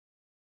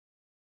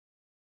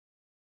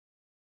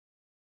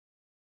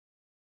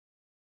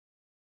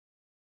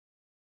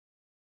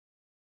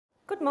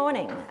Good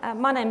morning.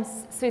 My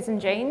name's Susan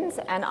Jeans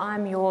and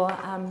I'm your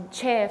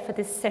chair for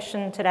this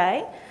session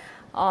today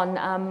on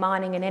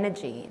mining and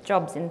energy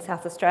jobs in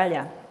South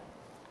Australia.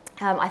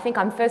 I think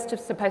I'm first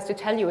supposed to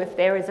tell you if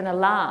there is an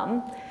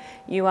alarm,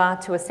 you are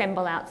to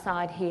assemble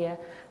outside here,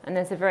 and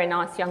there's a very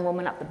nice young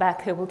woman up the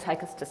back who will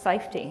take us to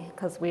safety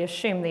because we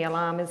assume the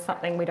alarm is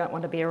something we don't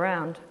want to be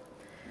around.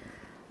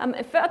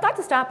 I'd like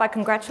to start by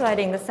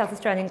congratulating the South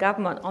Australian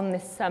Government on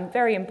this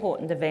very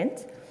important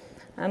event.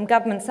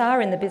 Governments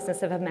are in the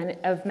business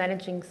of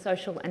managing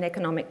social and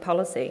economic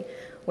policy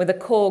with a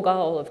core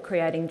goal of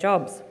creating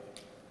jobs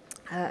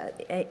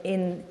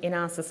in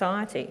our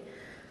society.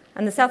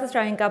 And the South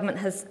Australian Government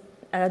has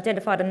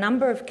identified a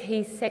number of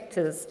key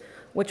sectors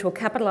which will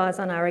capitalise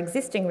on our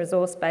existing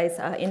resource base,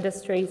 our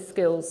industry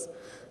skills,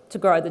 to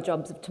grow the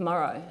jobs of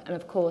tomorrow. And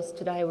of course,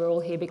 today we're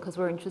all here because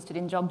we're interested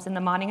in jobs in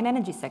the mining and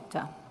energy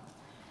sector.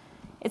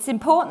 It's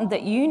important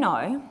that you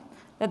know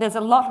that there's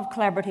a lot of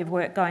collaborative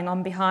work going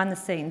on behind the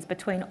scenes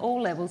between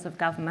all levels of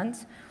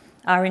government,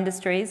 our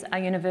industries, our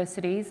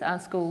universities, our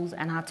schools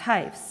and our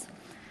TAFEs,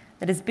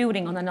 that is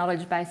building on the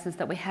knowledge bases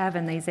that we have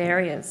in these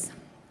areas.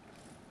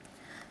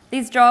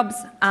 These jobs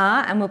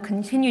are and will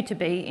continue to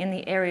be in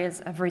the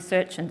areas of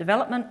research and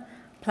development,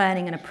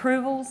 planning and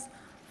approvals,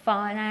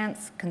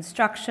 finance,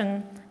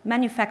 construction,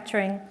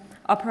 manufacturing,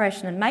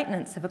 operation and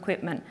maintenance of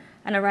equipment,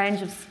 and a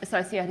range of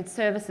associated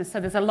services. So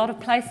there's a lot of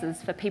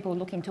places for people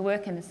looking to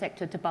work in the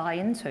sector to buy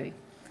into.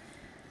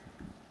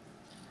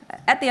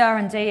 At the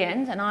R&D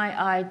end, and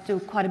I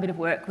do quite a bit of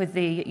work with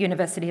the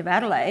University of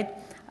Adelaide,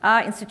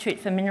 our Institute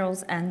for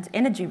Minerals and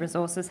Energy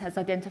Resources has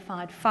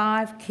identified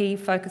 5 key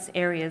focus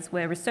areas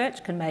where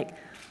research can make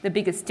the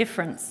biggest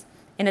difference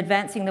in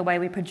advancing the way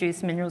we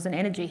produce minerals and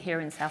energy here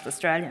in South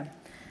Australia.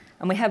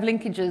 And we have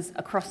linkages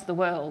across the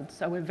world,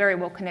 so we're very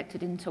well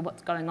connected into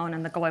what's going on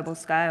in the global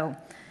scale.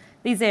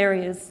 These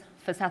areas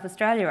for South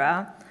Australia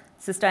are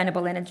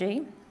sustainable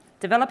energy,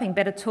 developing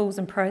better tools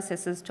and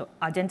processes to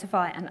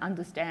identify and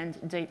understand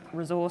deep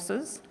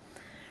resources,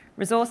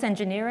 resource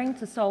engineering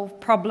to solve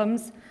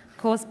problems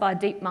caused by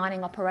deep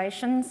mining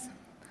operations,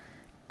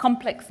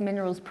 complex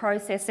minerals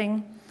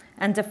processing,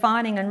 and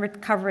defining and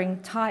recovering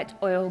tight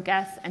oil,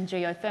 gas and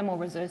geothermal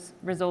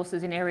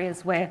resources in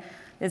areas where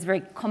there's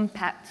very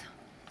compact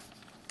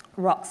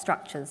rock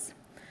structures.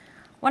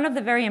 One of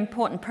the very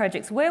important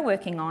projects we're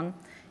working on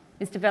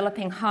is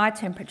developing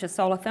high-temperature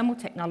solar thermal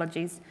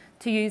technologies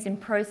to use in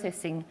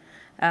processing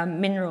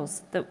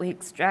minerals that we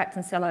extract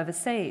and sell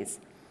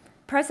overseas.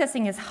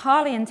 Processing is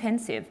highly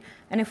intensive,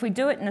 and if we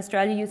do it in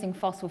Australia using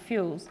fossil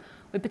fuels,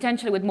 we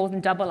potentially would more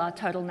than double our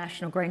total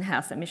national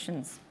greenhouse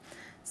emissions.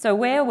 So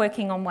we're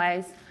working on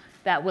ways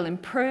that will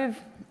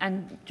improve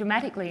and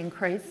dramatically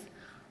increase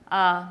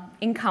our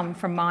income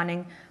from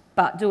mining,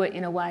 but do it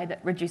in a way that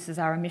reduces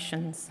our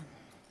emissions.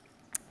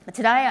 But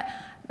today,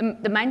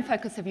 the main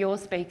focus of your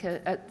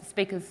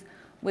speakers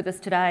with us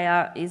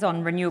today is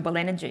on renewable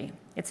energy.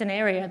 It's an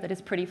area that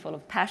is pretty full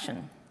of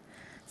passion.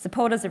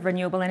 Supporters of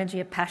renewable energy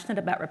are passionate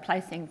about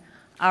replacing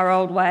our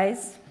old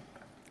ways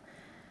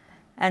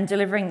and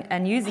delivering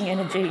and using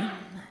energy.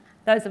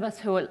 Those of us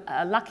who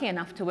are lucky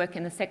enough to work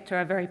in the sector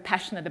are very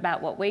passionate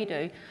about what we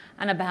do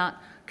and about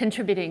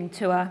contributing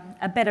to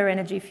a better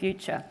energy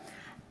future,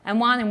 and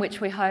one in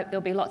which we hope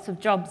there'll be lots of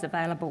jobs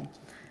available.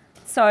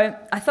 So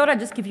I thought I'd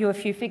just give you a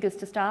few figures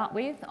to start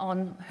with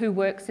on who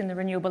works in the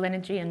renewable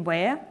energy and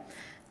where.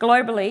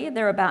 Globally,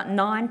 there are about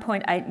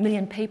 9.8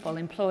 million people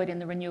employed in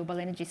the renewable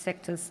energy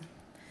sectors.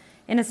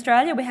 In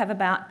Australia, we have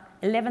about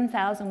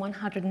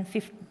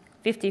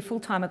 11,150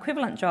 full-time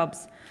equivalent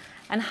jobs,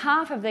 and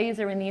half of these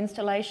are in the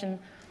installation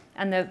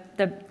and the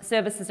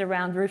services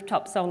around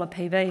rooftop solar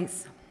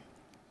PVs.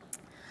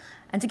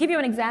 And to give you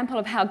an example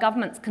of how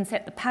governments can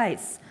set the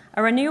pace,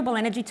 a renewable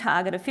energy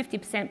target of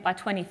 50% by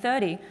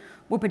 2030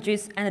 will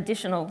produce an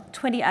additional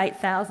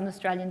 28,000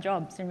 Australian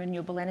jobs in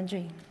renewable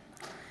energy.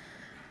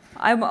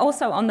 I'm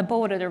also on the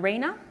board at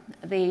ARENA,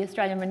 the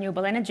Australian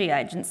Renewable Energy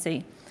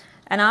Agency,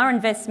 and our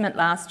investment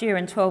last year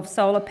in 12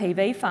 solar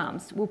PV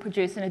farms will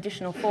produce an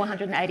additional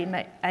 480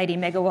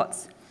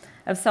 megawatts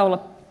of solar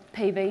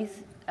PV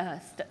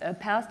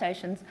power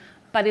stations,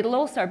 but it'll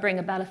also bring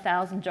about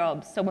 1,000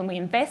 jobs. So when we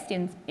invest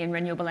in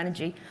renewable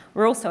energy,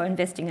 we're also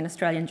investing in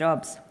Australian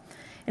jobs.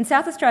 In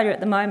South Australia at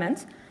the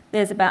moment,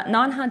 there's about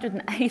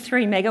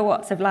 983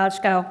 megawatts of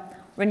large-scale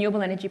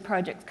renewable energy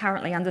projects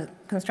currently under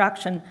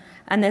construction,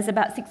 and there's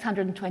about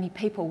 620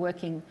 people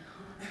working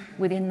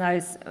within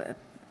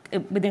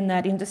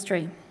that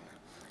industry.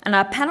 And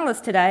our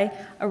panellists today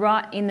are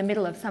right in the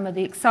middle of some of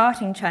the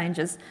exciting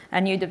changes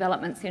and new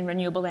developments in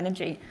renewable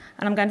energy.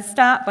 And I'm going to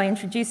start by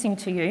introducing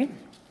to you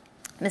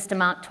Mr.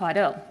 Mark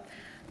Twidall.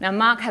 Now,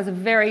 Mark has a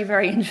very,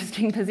 very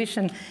interesting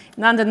position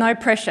and under no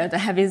pressure to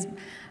have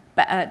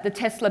the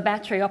Tesla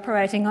battery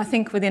operating, I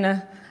think, within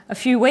a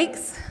few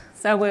weeks.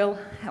 So we'll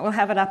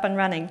have it up and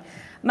running.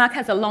 Mark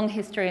has a long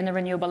history in the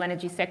renewable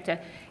energy sector.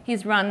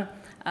 He's run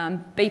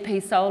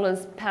BP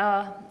Solar's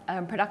power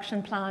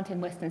production plant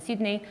in Western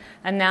Sydney,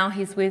 and now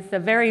he's with a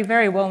very,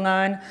 very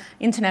well-known,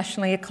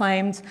 internationally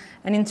acclaimed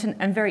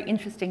and very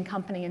interesting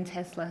company in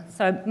Tesla.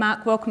 So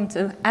Mark, welcome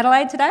to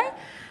Adelaide today.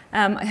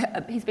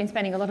 He's been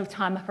spending a lot of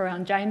time up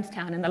around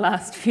Jamestown in the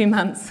last few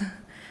months.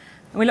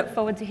 We look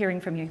forward to hearing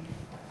from you.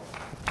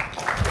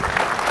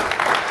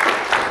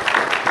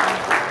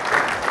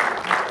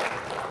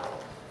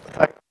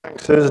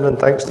 Thanks, Susan, and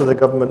thanks to the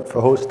government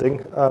for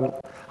hosting.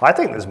 I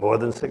think there's more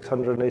than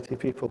 680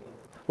 people.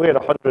 We had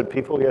 100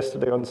 people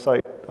yesterday on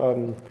site,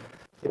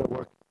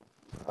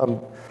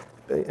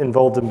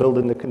 involved in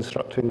building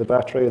constructing the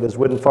battery. There's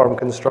wind farm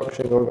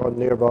construction going on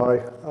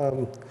nearby.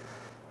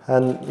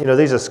 And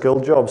these are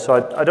skilled jobs,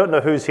 so I don't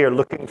know who's here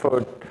looking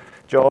for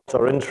jobs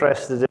or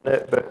interested in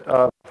it,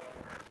 but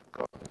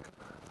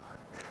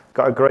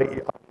got a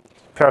great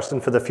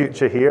person for the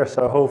future here,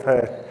 so I hope,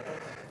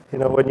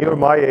 when you're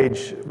my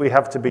age, we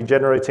have to be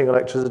generating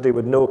electricity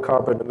with no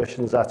carbon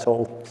emissions at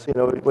all.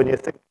 So, when you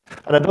think,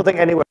 and I don't think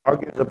anyone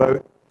argues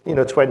about,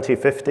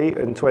 2050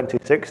 and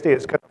 2060,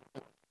 it's kind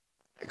of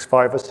next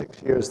 5 or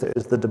 6 years that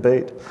is the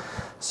debate.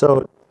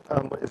 So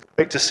it's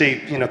great to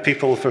see,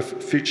 people for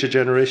future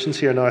generations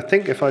here. Now, I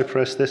think if I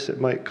press this,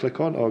 it might click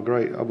on. Oh,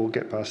 great, I will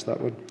get past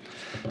that one.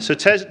 So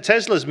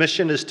Tesla's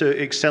mission is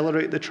to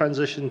accelerate the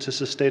transition to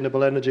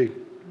sustainable energy.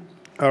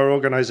 Our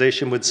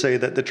organization would say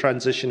that the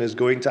transition is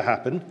going to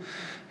happen,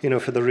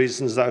 for the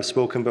reasons that I've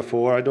spoken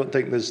before. I don't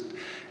think there's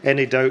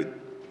any doubt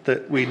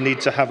that we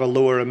need to have a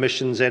lower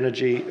emissions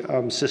energy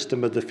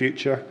system of the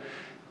future.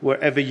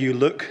 Wherever you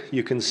look,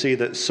 you can see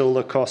that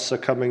solar costs are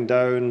coming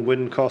down,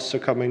 wind costs are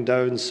coming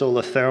down,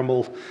 solar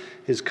thermal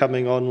is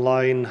coming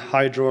online,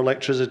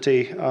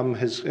 hydroelectricity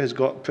has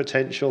got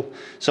potential.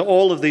 So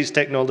all of these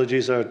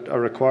technologies are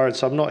required,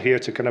 so I'm not here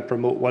to kind of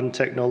promote one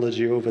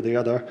technology over the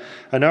other.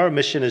 And our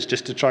mission is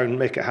just to try and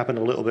make it happen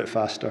a little bit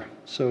faster.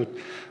 So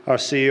our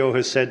CEO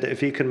has said that if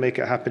he can make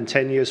it happen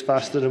 10 years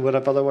faster than would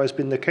have otherwise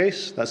been the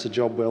case, that's a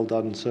job well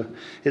done. So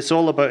it's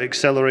all about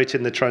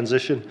accelerating the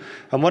transition.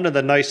 And one of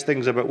the nice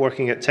things about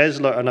working at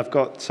Tesla, and I've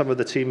got some of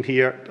the team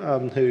here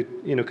who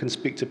can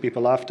speak to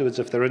people afterwards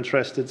if they're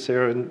interested.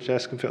 Sarah and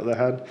Jess can put up their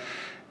hand.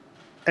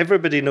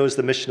 Everybody knows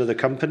the mission of the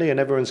company and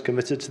everyone's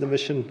committed to the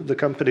mission of the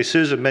company.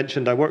 Susan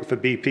mentioned I worked for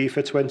BP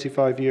for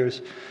 25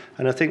 years,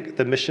 and I think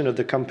the mission of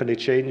the company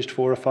changed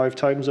 4 or 5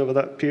 times over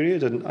that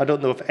period, and I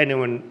don't know if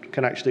anyone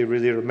can actually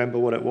really remember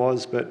what it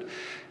was, but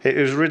it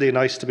was really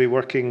nice to be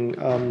working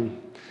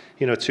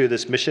to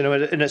this mission,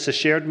 and it's a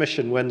shared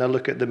mission. When I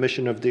look at the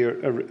mission of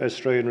the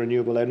Australian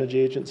Renewable Energy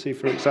Agency,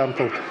 for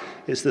example,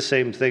 it's the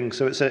same thing.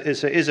 So it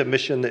is a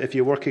mission that if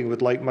you're working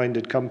with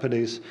like-minded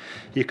companies,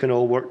 you can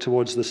all work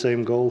towards the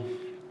same goal.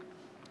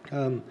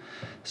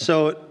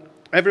 So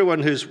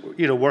everyone who's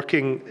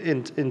working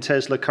in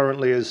Tesla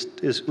currently is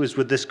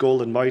with this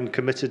goal in mind,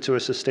 committed to a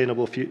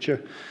sustainable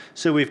future.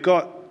 So we've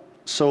got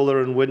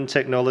solar and wind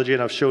technology,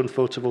 and we've shown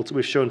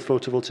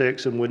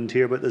photovoltaics and wind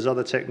here, but there's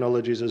other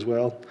technologies as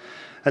well.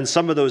 And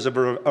some of those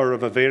are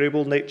of a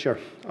variable nature.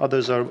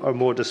 Others are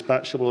more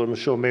dispatchable. I'm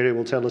sure Mary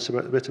will tell us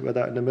a bit about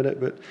that in a minute.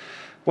 But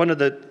one of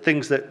the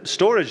things that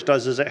storage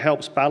does is it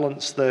helps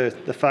balance the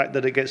fact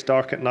that it gets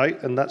dark at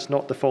night, and that's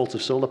not the fault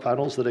of solar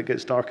panels that it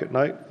gets dark at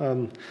night.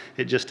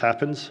 It just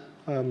happens.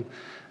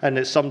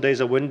 And some days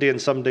are windy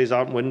and some days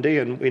aren't windy,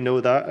 and we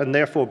know that. And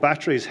therefore,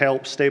 batteries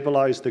help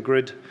stabilize the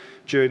grid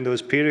during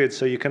those periods,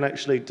 so you can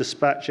actually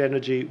dispatch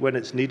energy when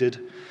it's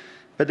needed.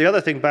 But the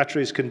other thing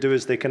batteries can do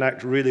is they can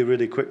act really,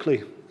 really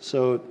quickly.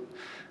 So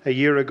a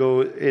year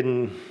ago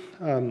in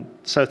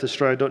South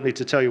Australia, I don't need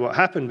to tell you what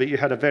happened, but you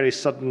had a very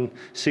sudden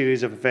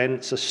series of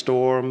events, a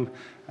storm,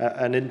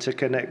 an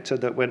interconnector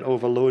that went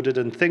overloaded,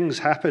 and things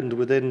happened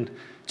within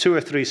 2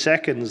 or 3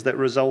 seconds that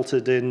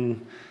resulted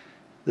in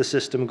the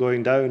system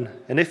going down.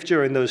 And if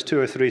during those 2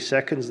 or 3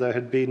 seconds there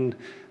had been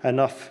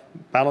enough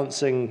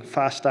balancing,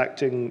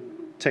 fast-acting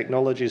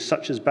technologies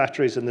such as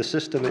batteries in the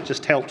system, it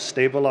just helps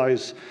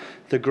stabilize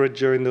the grid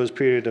during those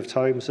periods of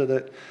time. So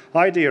the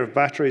idea of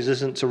batteries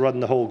isn't to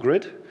run the whole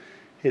grid,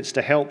 it's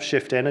to help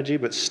shift energy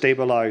but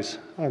stabilize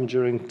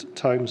during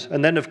times.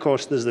 And then of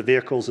course there's the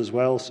vehicles as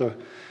well. So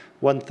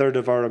 1/3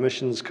 of our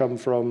emissions come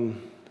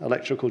from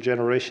electrical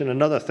generation,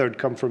 another third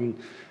come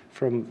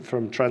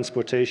from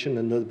transportation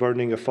and the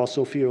burning of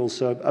fossil fuels.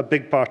 So a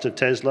big part of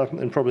Tesla,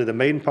 and probably the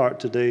main part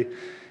today,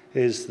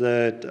 is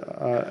the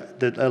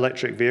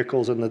electric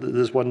vehicles, and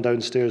there's one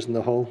downstairs in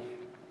the hall.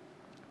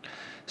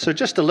 So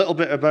just a little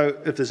bit about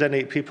if there's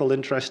any people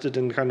interested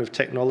in kind of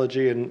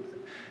technology and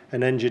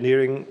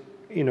engineering,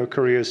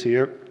 careers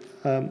here.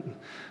 The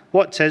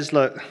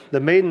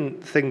main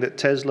thing that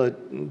Tesla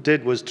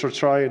did was to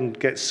try and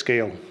get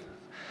scale,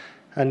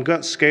 and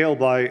got scale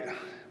by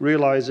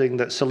realizing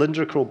that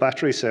cylindrical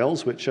battery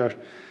cells, which are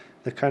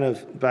the kind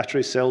of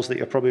battery cells that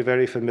you're probably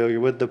very familiar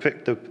with,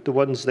 the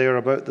ones there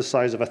about the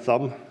size of a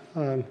thumb,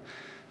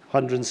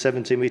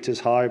 170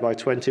 meters high by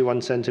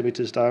 21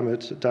 centimeters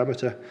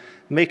diameter,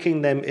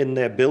 making them in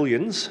their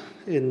billions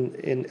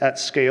at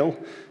scale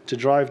to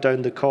drive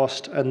down the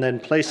cost, and then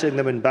placing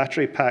them in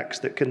battery packs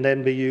that can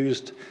then be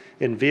used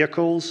in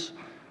vehicles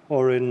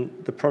or in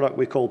the product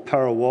we call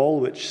Power Wall,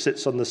 which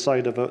sits on the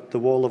side of the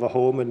wall of a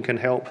home and can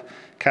help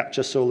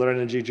capture solar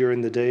energy during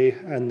the day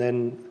and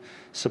then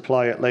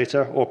supply it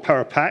later, or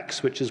Power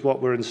Packs, which is what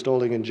we're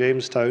installing in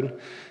Jamestown.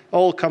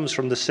 All comes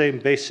from the same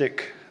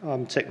basic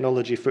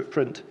technology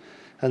footprint.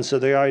 And so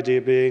the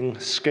idea being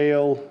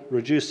scale,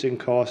 reducing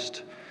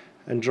cost,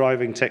 and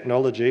driving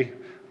technology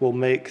will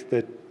make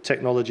the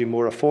technology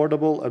more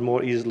affordable and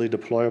more easily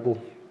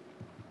deployable.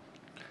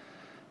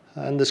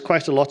 And there's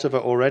quite a lot of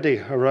it already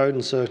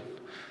around. So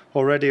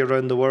already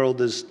around the world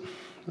there's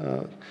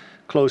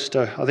close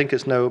to, I think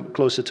it's now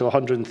closer to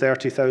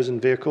 130,000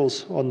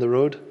 vehicles on the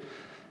road.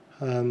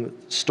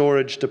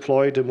 Storage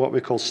deployed in what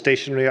we call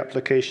stationary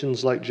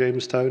applications like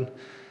Jamestown,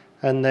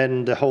 and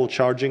then the whole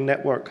charging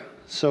network.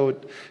 So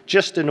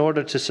just in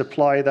order to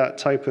supply that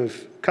type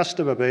of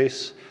customer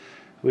base,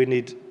 we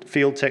need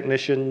field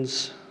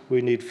technicians,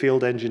 we need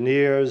field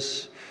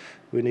engineers,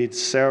 we need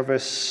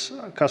service,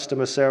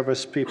 customer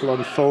service people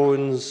on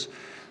phones,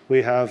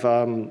 we have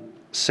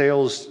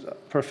sales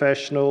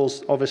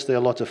professionals, obviously a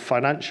lot of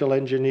financial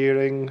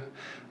engineering,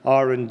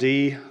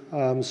 R&D.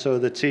 So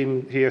the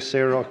team here,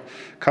 Sarah,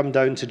 come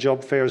down to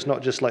job fairs,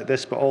 not just like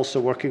this, but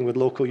also working with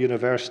local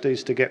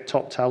universities to get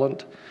top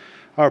talent.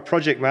 Our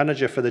project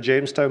manager for the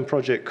Jamestown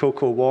project,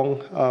 Coco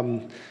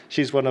Wong,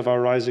 she's one of our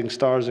rising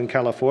stars in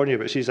California,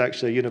 but she's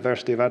actually a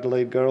University of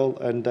Adelaide girl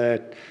and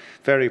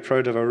very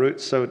proud of her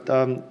roots. So,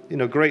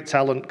 great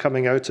talent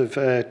coming out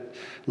of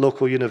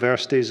local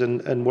universities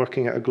and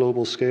working at a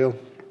global scale.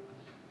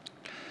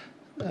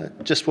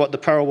 Just what the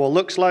Powerwall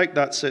looks like,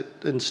 that's it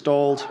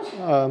installed.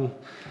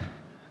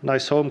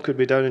 Nice home, could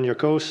be down in your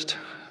coast.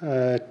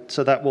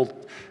 So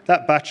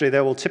that battery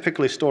there will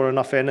typically store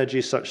enough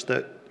energy such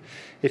that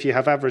if you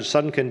have average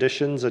sun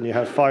conditions and you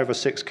have 5 or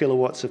 6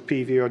 kilowatts of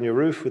PV on your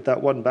roof with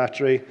that one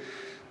battery,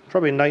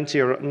 probably 90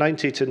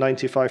 to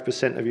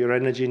 95% of your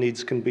energy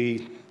needs can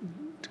be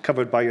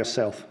covered by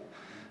yourself,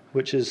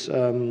 which is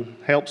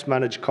helps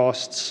manage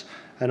costs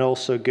and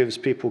also gives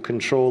people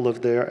control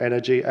of their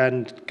energy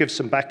and gives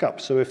some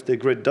backup. So if the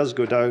grid does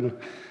go down,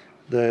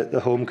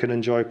 the home can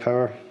enjoy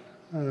power.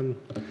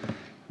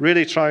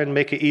 Really try and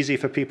make it easy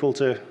for people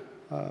to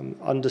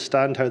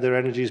understand how their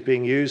energy is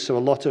being used. So a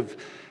lot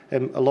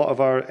of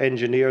our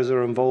engineers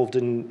are involved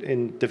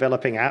in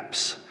developing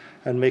apps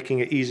and making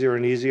it easier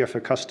and easier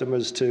for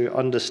customers to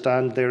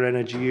understand their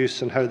energy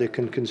use and how they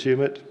can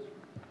consume it.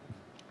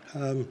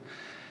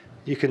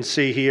 You can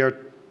see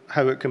here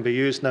how it can be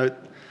used. Now,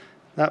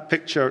 that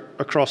picture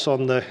across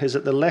on is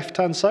it the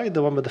left-hand side,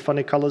 the one with the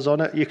funny colours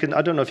on it?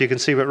 I don't know if you can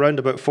see, but around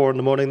about 4 in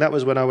the morning, that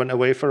was when I went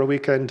away for a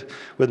weekend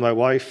with my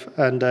wife,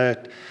 and I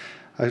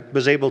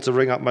was able to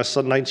ring up my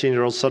son,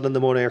 19-year-old son in the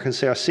morning. I can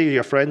say, I see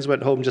your friends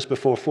went home just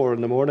before 4 in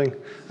the morning.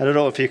 I don't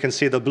know if you can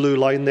see the blue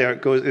line there.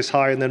 It's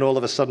high, and then all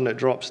of a sudden it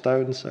drops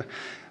down. So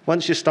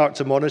once you start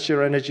to monitor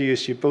your energy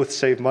use, you both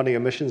save money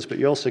emissions, but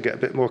you also get a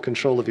bit more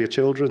control of your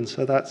children.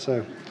 So that's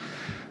a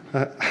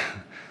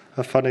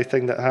funny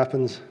thing that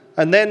happens.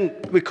 And then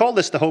we call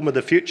this the home of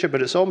the future,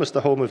 but it's almost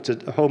the home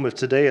of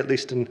today, at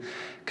least in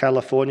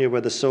California,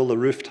 where the solar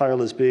roof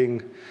tile is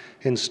being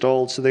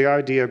installed. So the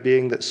idea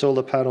being that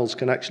solar panels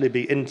can actually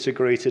be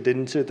integrated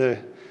into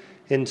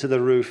the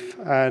roof.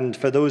 And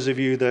for those of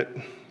you that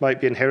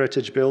might be in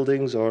heritage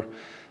buildings, or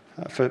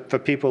for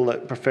people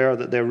that prefer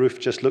that their roof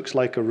just looks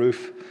like a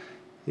roof,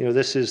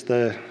 this is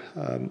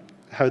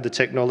how the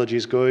technology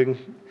is going.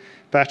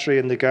 Battery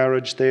in the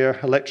garage there,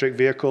 electric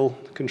vehicle,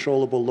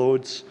 controllable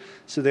loads.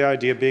 So the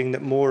idea being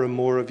that more and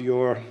more of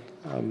your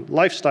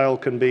lifestyle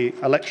can be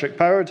electric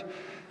powered,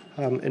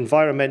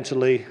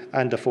 environmentally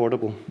and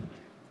affordable.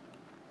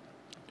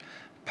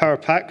 Power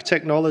pack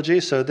technology.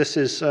 So this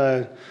is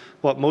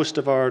what most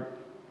of our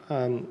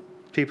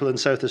people in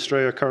South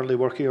Australia are currently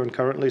working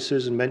on.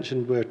 Susan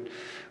mentioned we're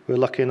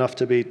lucky enough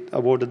to be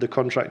awarded the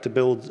contract to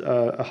build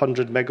a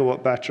 100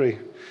 megawatt battery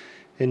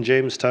in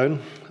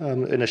Jamestown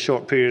in a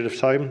short period of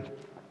time,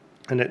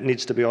 and it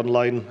needs to be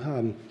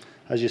online,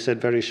 as you said,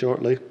 very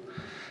shortly.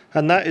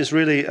 And that is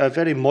really a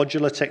very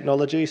modular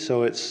technology.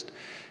 So it's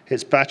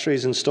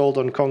batteries installed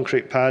on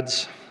concrete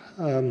pads.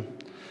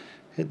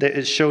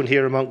 It's shown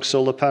here amongst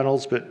solar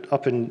panels, but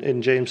up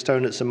in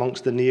Jamestown, it's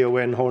amongst the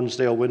Neoen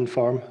Hornsdale wind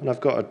farm. And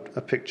I've got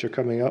a picture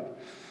coming up.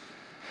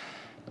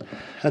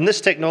 And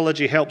this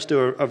technology helps do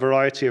a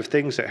variety of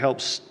things. It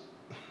helps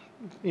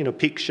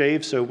peak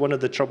shave. So one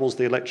of the troubles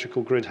the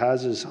electrical grid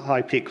has is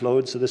high peak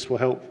loads. So this will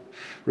help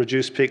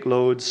reduce peak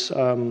loads,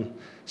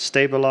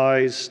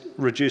 stabilize,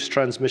 reduce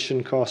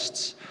transmission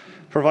costs,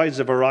 provides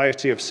a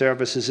variety of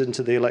services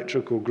into the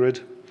electrical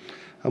grid.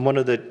 And one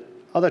of the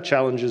other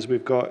challenges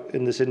we've got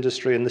in this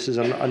industry, and this is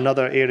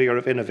another area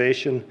of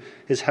innovation,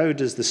 is how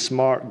does the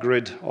smart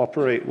grid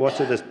operate?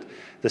 What are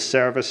the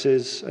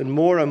services? And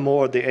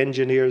more the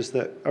engineers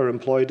that are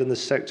employed in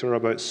this sector are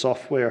about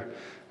software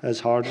as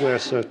hardware.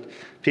 So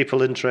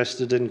people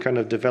interested in kind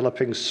of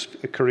developing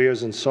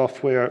careers in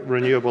software,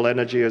 renewable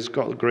energy has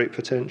got great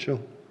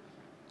potential.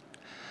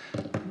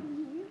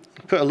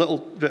 Put a little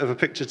bit of a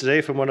picture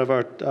today from one of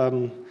our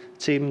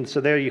team.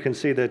 So there you can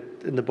see that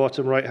in the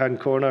bottom right-hand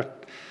corner,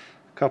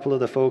 a couple of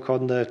the folk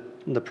on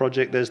the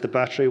project. There's the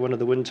battery, one of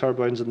the wind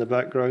turbines in the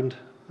background.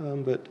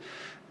 But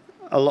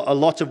a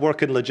lot of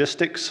work in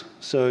logistics.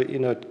 So, you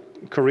know,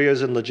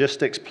 careers in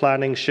logistics,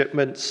 planning,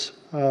 shipments.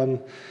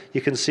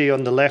 You can see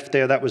on the left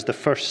there, that was the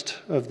first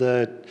of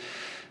the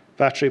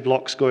battery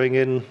blocks going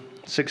in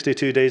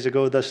 62 days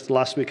ago. This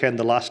last weekend,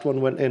 the last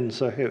one went in.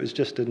 So it was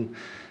just in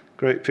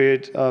great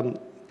period.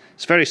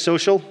 It's very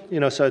social, you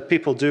know, so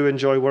people do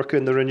enjoy working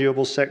in the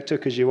renewable sector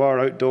because you are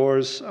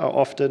outdoors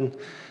often.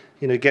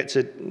 You know,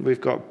 we've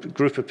got a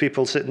group of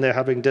people sitting there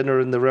having dinner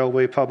in the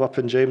railway pub up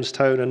in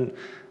Jamestown, and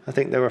I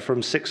think they were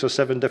from 6 or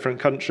 7 different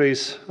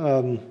countries.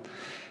 You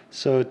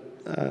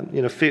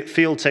know,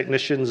 field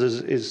technicians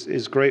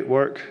is great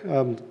work.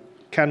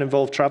 Can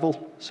involve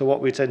travel. So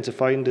what we tend to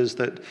find is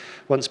that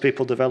once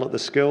people develop the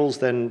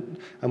skills, and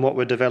what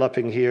we're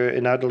developing here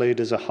in Adelaide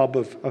is a hub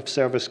of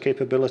service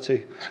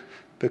capability.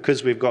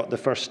 Because we've got the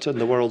first and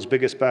the world's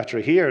biggest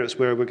battery here, it's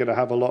where we're going to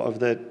have a lot of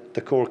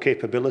the core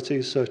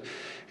capabilities. So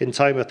in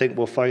time, I think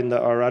we'll find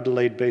that our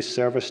Adelaide-based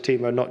service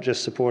team are not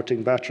just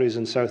supporting batteries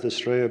in South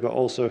Australia, but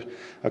also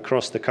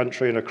across the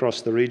country and across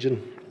the region.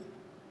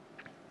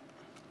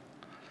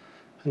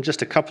 And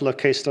just a couple of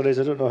case studies.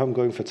 I don't know how I'm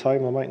going for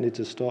time. I might need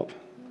to stop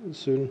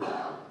soon.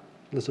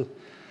 So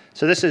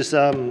this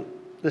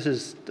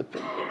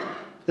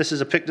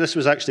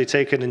was actually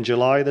taken in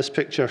July, this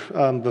picture,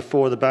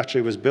 before the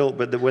battery was built,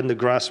 but when the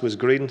grass was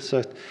green.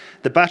 So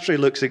the battery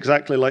looks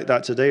exactly like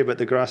that today, but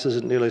the grass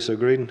isn't nearly so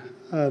green.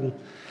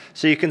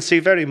 So you can see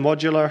very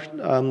modular.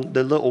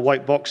 The little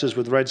white boxes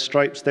with red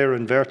stripes, they're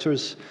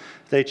inverters.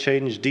 They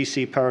change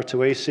DC power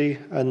to AC.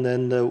 And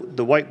then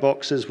the white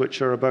boxes,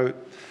 which are about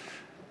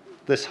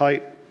this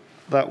height,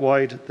 that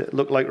wide, that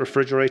look like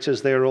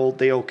refrigerators, they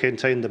all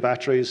contain the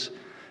batteries.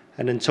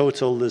 And in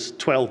total, there's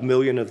 12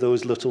 million of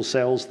those little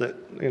cells that,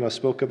 you know, I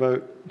spoke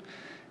about,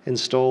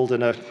 installed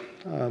in a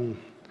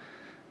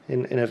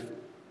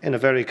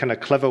very kind of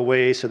clever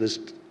way. So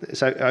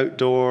it's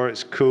outdoor,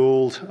 it's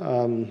cooled,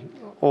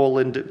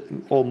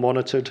 all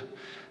monitored.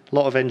 A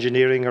lot of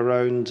engineering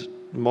around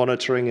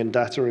monitoring and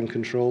data and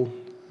control.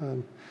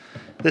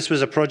 This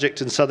was a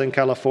project in Southern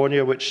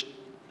California, which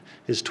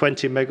is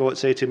 20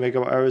 megawatts, 80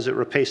 megawatt hours. It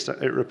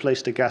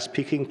replaced a gas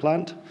peaking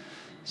plant.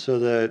 So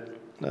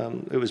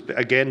it was,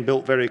 again,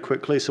 built very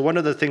quickly. So one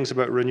of the things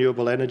about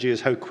renewable energy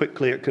is how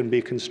quickly it can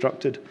be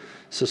constructed.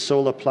 So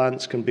solar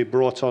plants can be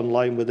brought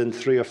online within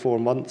 3 or 4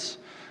 months,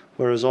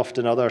 whereas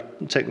often other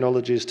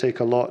technologies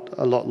take a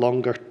lot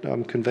longer,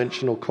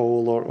 conventional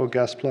coal or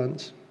gas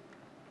plants.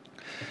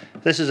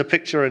 This is a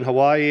picture in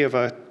Hawaii of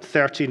a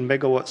 13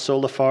 megawatt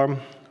solar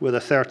farm with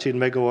a 13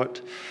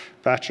 megawatt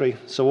battery.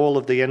 So all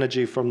of the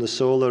energy from the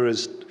solar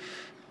is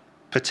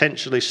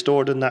potentially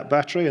stored in that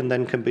battery and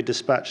then can be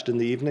dispatched in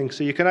the evening.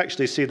 So you can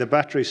actually see the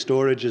battery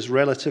storage is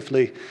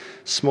relatively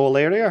small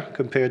area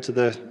compared to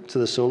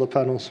the solar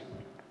panels.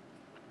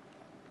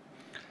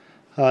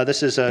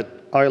 This is an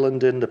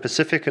island in the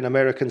Pacific in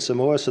American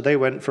Samoa. So they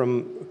went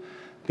from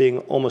being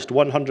almost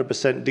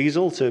 100%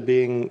 diesel to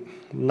being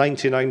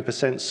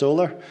 99%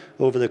 solar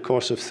over the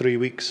course of 3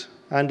 weeks.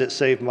 And it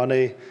saved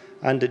money,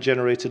 and it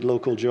generated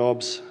local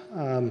jobs,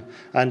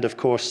 and of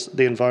course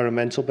the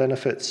environmental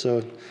benefits.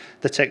 So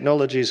the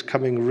technology is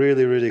coming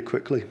really, really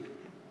quickly.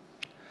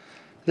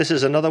 This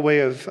is another way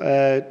of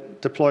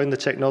deploying the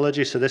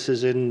technology. So this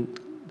is in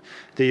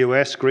the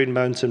US, Green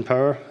Mountain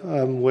Power,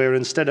 where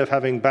instead of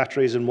having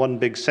batteries in one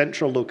big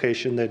central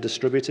location, they're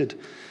distributed.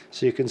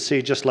 So you can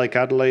see, just like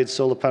Adelaide,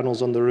 solar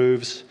panels on the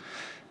roofs,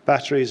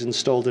 batteries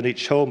installed in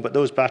each home, but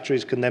those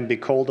batteries can then be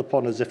called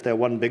upon as if they're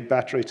one big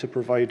battery to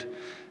provide,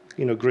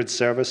 you know, grid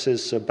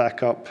services, so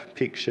backup,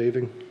 peak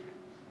shaving.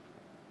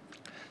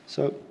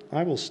 So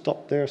I will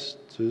stop there,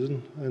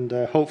 Susan, and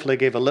hopefully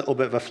gave a little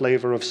bit of a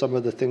flavor of some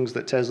of the things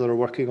that Tesla are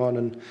working on,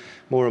 and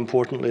more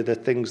importantly, the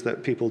things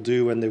that people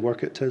do when they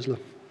work at Tesla.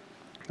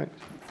 Thanks.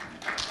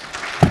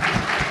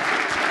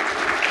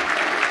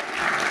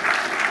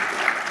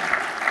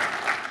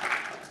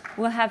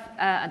 We'll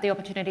have the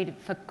opportunity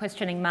for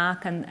questioning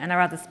Mark and our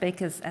other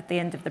speakers at the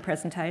end of the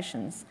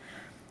presentations.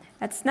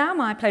 It's now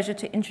my pleasure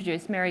to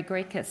introduce Mary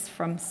Grekus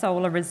from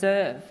Solar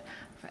Reserve.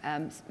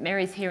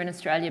 Mary's here in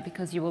Australia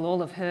because you will all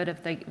have heard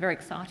of the very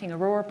exciting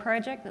Aurora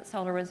project that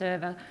Solar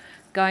Reserve are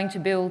going to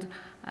build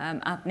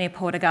up near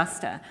Port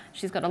Augusta.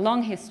 She's got a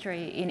long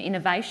history in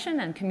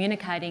innovation and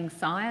communicating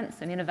science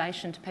and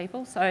innovation to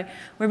people. So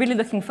we're really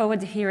looking forward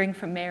to hearing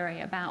from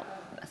Mary about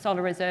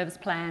Solar Reserve's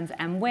plans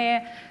and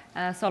where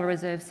Solar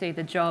Reserve see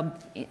the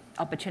job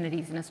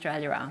opportunities in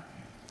Australia are.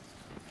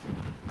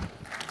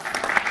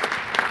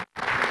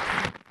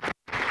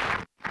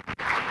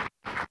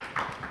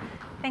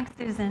 Thanks,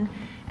 Susan.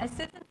 As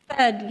Susan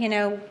said, you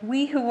know,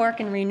 we who work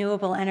in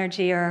renewable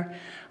energy are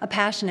a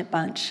passionate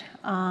bunch,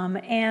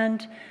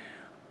 and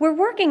we're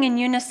working in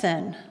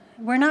unison.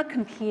 We're not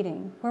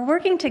competing. We're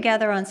working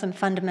together on some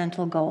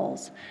fundamental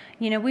goals.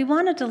 You know, we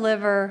want to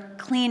deliver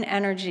clean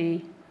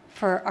energy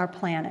for our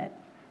planet,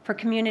 for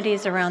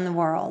communities around the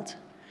world.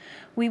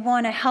 We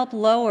want to help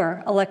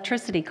lower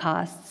electricity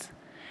costs.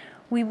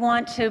 We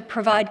want to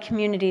provide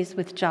communities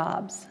with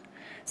jobs.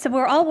 So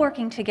we're all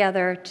working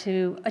together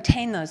to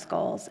attain those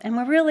goals. And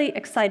we're really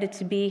excited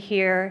to be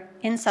here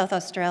in South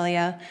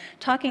Australia,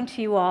 talking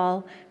to you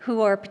all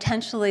who are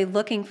potentially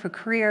looking for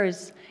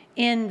careers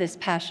in this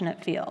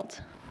passionate field.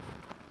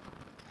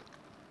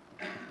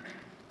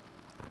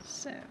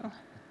 So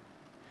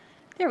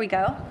there we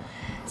go.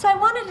 So I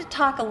wanted to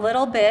talk a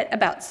little bit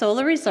about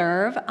Solar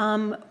Reserve.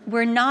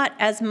 We're not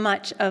as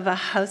much of a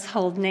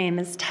household name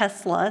as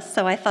Tesla,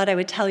 so I thought I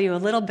would tell you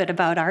a little bit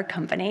about our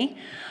company.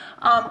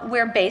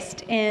 We're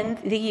based in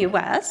the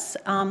US.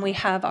 We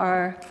have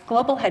our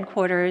global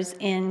headquarters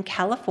in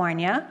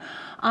California,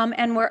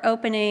 and we're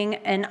opening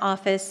an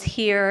office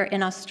here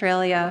in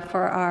Australia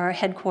for our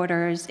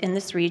headquarters in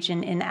this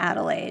region in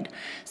Adelaide.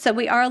 So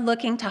we are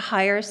looking to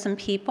hire some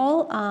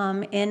people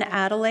in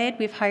Adelaide.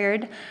 We've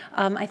hired,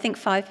 I think,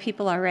 5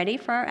 people already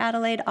for our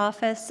Adelaide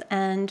office,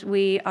 and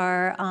we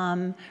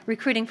are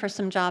recruiting for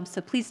some jobs, so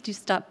please do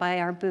stop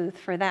by our booth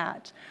for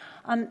that.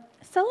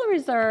 Solar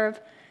Reserve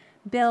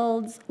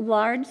builds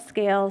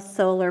large-scale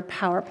solar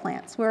power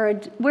plants.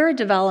 We're a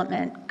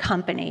development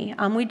company.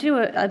 We do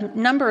a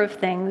number of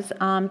things,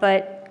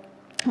 but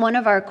one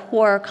of our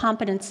core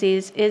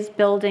competencies is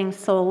building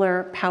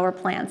solar power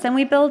plants. And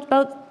we build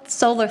both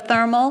solar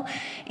thermal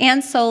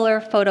and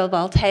solar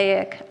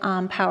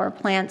photovoltaic power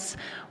plants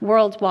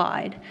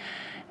worldwide.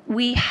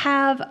 We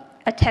have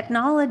a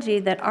technology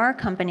that our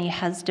company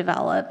has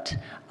developed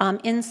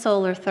in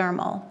solar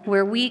thermal,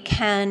 where we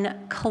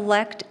can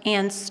collect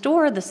and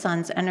store the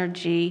sun's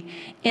energy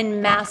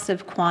in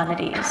massive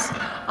quantities.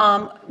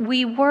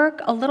 We work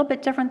a little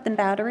bit different than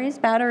batteries.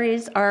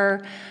 Batteries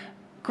are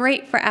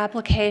great for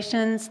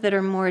applications that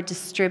are more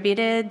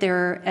distributed.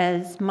 They're,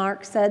 as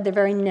Mark said, they're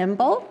very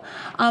nimble.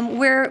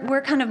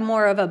 We're kind of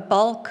more of a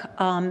bulk,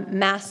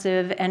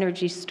 massive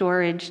energy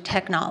storage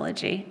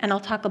technology. And I'll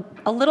talk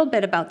a little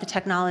bit about the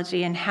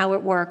technology and how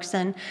it works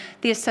and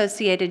the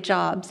associated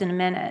jobs in a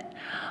minute.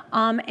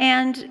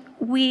 And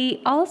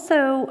we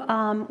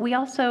also,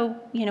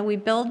 we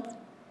build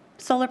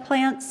solar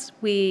plants.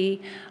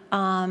 We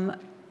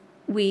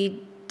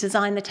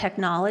design the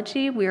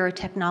technology. We're a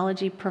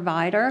technology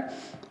provider.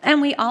 And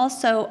we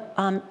also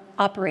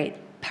operate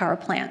power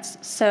plants.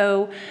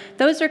 So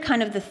those are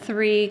kind of the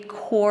 3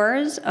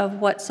 cores of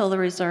what Solar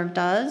Reserve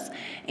does.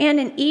 And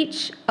in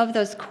each of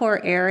those core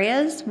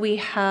areas, we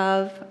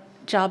have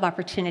job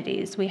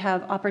opportunities. We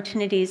have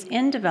opportunities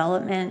in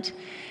development,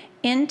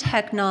 in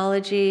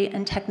technology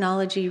and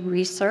technology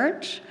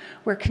research.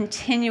 We're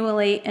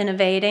continually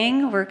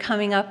innovating. We're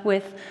coming up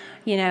with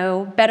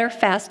better,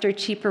 faster,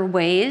 cheaper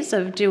ways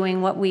of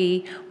doing what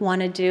we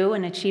want to do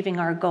and achieving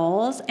our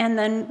goals, and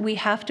then we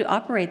have to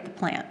operate the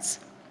plants.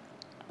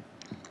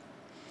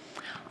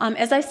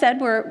 As I said,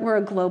 we're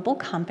a global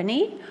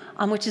company,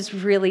 which is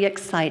really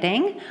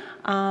exciting.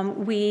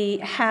 We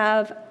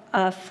have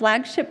a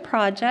flagship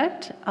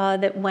project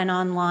that went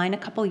online a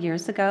couple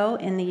years ago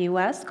in the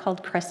US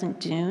called Crescent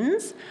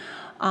Dunes.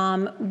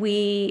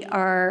 We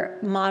are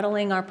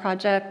modeling our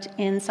project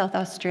in South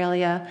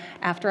Australia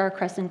after our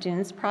Crescent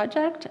Dunes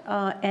project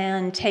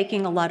and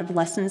taking a lot of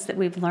lessons that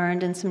we've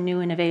learned and some new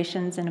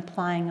innovations and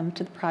applying them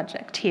to the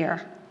project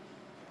here.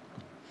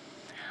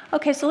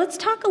 Okay, so let's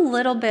talk a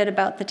little bit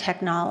about the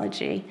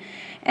technology.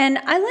 And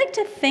I like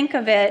to think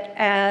of it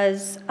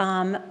as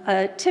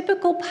a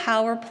typical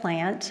power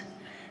plant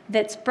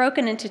that's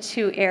broken into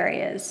 2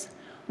 areas.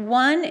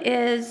 One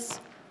is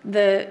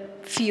the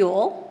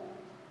fuel,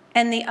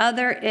 and the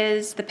other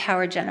is the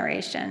power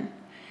generation.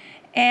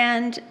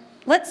 And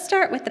let's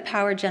start with the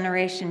power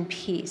generation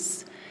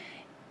piece.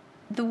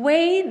 The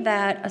way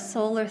that a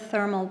solar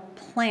thermal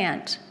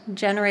plant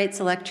generates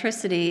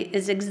electricity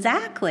is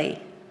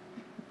exactly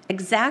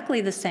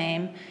the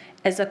same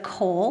as a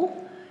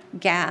coal,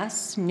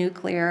 gas,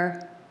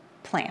 nuclear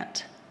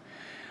plant.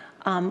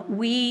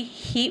 We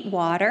heat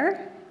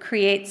water,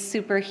 create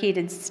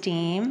superheated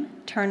steam,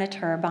 turn a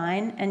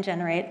turbine, and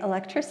generate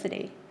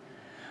electricity.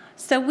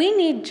 So we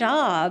need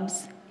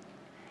jobs,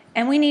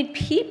 and we need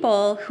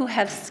people who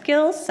have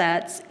skill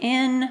sets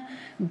in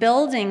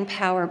building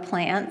power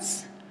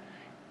plants,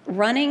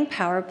 running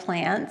power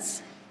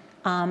plants,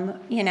 and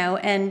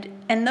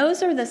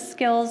those are the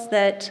skills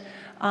that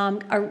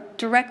are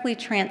directly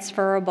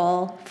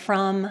transferable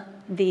from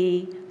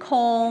the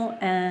coal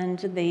and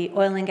the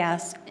oil and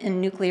gas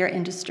and nuclear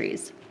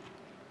industries.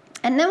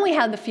 And then we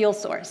have the fuel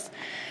source,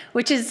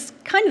 which is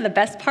kind of the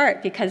best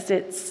part because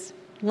it's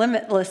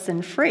limitless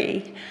and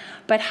free.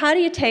 But how do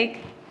you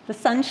take the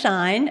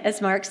sunshine,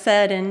 as Mark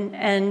said,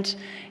 and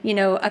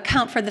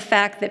account for the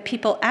fact that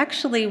people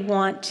actually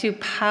want to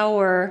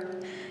power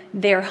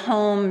their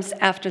homes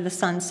after the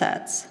sun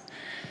sets?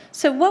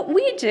 So what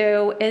we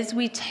do is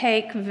we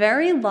take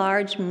very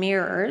large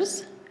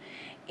mirrors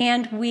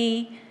and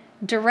we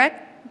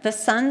direct the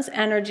sun's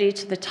energy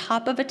to the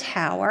top of a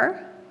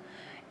tower.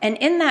 And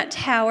in that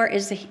tower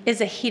is a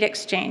heat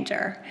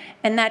exchanger.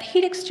 And that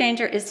heat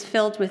exchanger is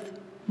filled with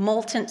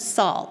molten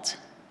salt.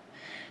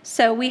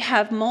 So we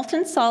have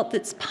molten salt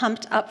that's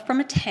pumped up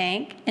from a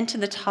tank into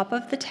the top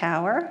of the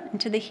tower,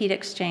 into the heat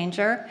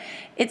exchanger.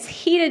 It's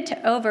heated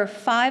to over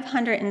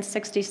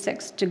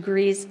 566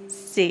 degrees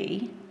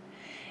C.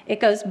 It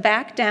goes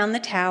back down the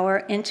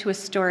tower into a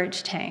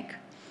storage tank.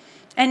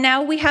 And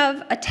now we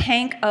have a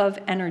tank of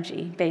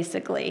energy,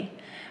 basically,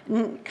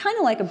 kind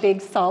of like a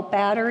big salt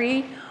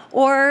battery,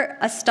 or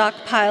a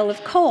stockpile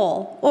of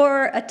coal,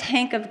 or a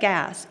tank of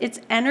gas. It's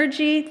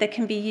energy that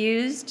can be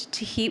used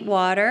to heat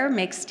water,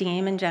 make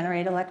steam, and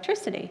generate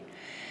electricity.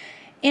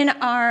 In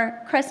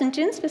our Crescent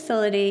Dunes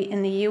facility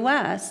in the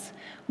US,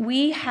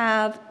 we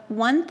have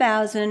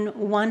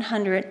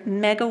 1,100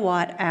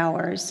 megawatt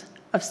hours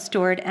of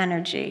stored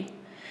energy.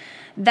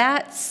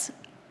 That's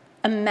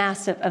a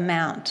massive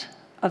amount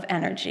of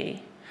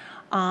energy.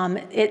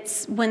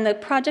 When the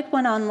project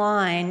went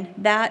online,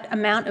 that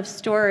amount of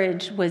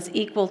storage was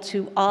equal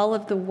to all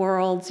of the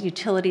world's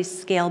utility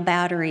scale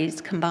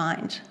batteries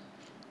combined.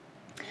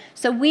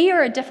 So we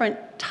are a different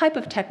type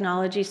of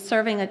technology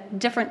serving a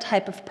different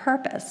type of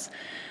purpose.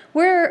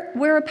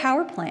 We're a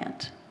power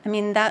plant. I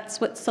mean,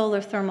 that's what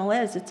solar thermal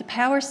is. It's a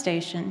power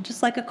station,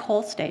 just like a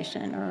coal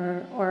station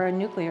or a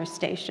nuclear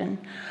station.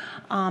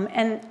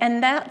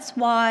 And that's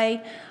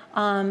why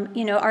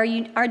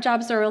our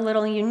jobs are a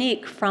little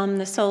unique from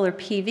the solar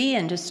PV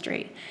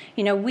industry.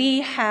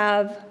 We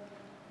have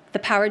the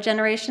power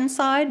generation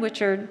side,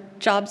 which are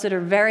jobs that are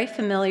very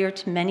familiar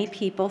to many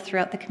people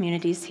throughout the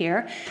communities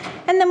here.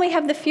 And then we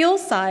have the fuel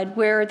side,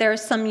 where there are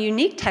some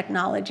unique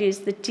technologies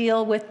that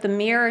deal with the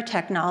mirror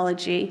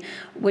technology,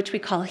 which we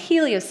call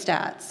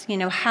heliostats.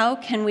 How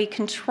can we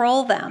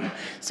control them?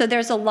 So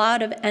there's a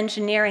lot of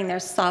engineering.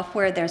 There's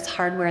software, there's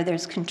hardware,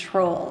 there's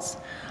controls.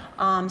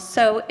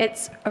 So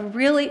it's a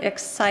really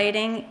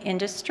exciting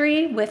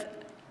industry with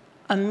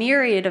a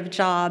myriad of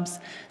jobs,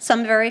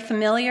 some very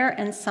familiar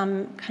and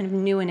some kind of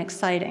new and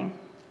exciting.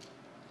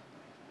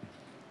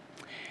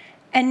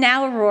 And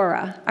now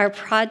Aurora, our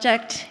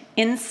project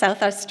in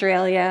South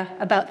Australia,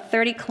 about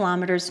 30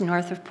 kilometers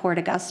north of Port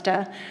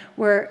Augusta.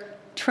 We're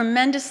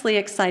tremendously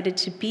excited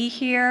to be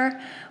here.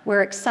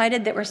 We're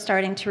excited that we're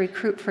starting to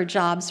recruit for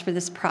jobs for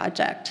this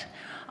project.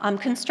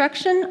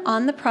 Construction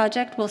on the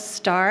project will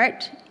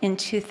start in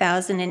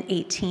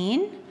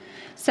 2018.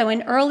 So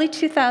in early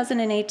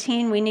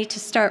 2018, we need to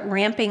start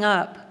ramping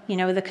up,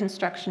 the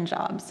construction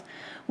jobs.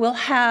 We'll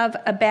have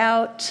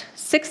about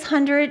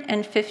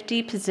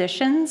 650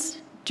 positions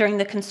during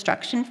the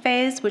construction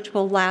phase, which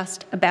will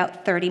last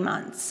about 30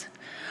 months.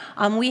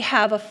 We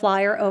have a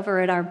flyer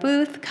over at our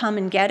booth, come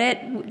and get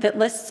it, that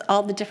lists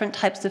all the different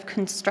types of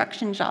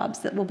construction jobs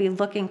that we'll be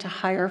looking to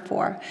hire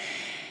for.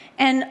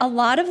 And a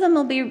lot of them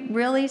will be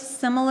really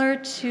similar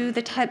to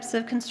the types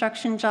of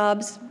construction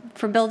jobs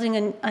for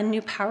building a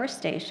new power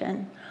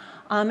station.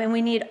 And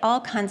we need all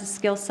kinds of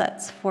skill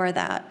sets for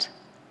that.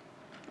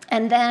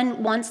 And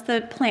then once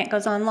the plant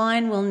goes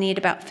online, we'll need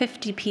about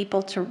 50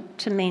 people to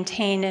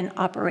maintain and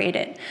operate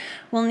it.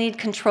 We'll need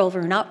control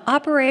room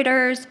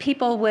operators,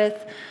 people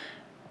with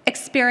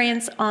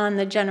experience on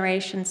the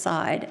generation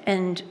side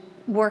and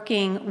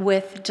working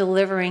with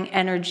delivering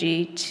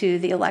energy to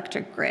the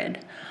electric grid.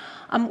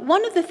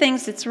 One of the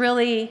things that's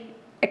really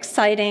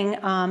exciting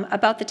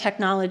about the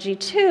technology,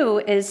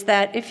 too, is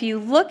that if you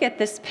look at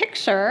this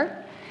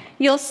picture,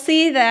 you'll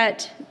see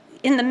that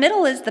in the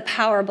middle is the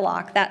power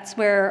block. That's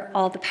where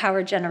all the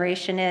power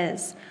generation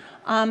is.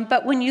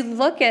 But when you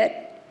look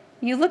at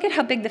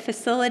how big the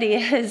facility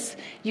is,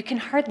 you can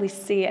hardly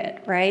see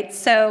it, right?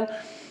 So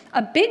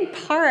a big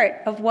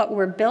part of what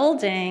we're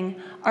building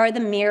are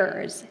the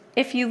mirrors.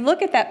 If you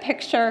look at that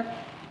picture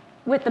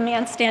with the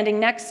man standing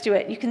next to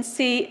it, you can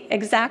see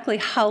exactly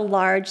how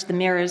large the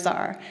mirrors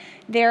are.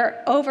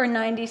 They're over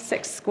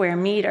 96 square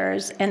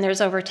meters, and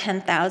there's over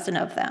 10,000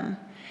 of them.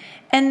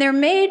 And they're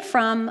made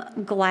from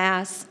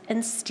glass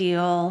and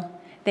steel.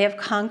 They have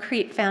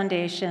concrete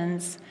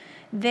foundations.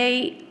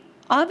 They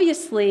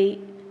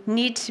obviously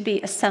need to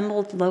be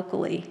assembled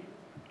locally.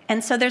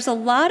 And so there's a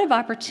lot of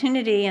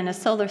opportunity in a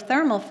solar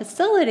thermal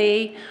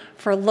facility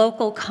for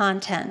local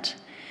content.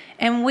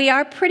 And we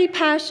are pretty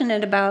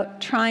passionate about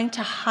trying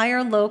to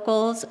hire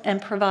locals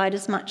and provide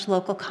as much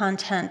local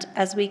content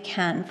as we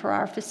can for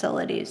our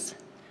facilities.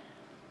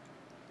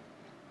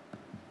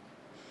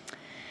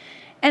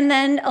 And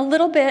then a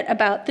little bit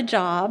about the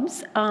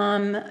jobs.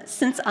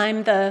 Since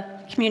I'm the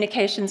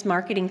communications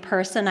marketing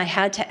person, I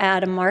had to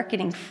add a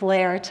marketing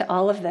flair to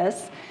all of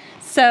this.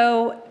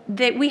 So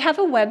we have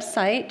a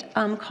website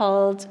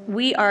called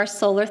We Are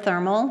Solar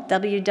Thermal,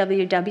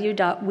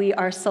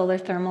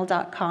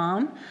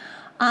 www.wearesolarthermal.com.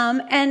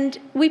 And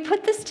we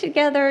put this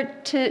together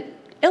to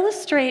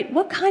illustrate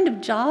what kind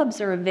of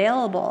jobs are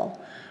available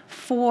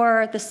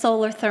for the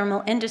solar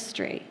thermal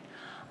industry.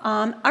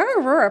 Our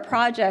Aurora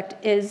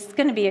project is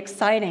going to be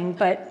exciting,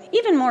 but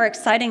even more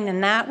exciting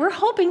than that, we're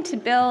hoping to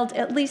build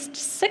at least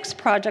 6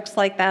 projects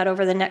like that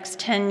over the next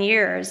 10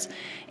 years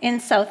in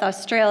South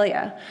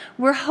Australia.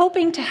 We're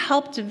hoping to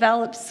help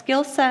develop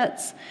skill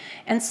sets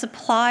and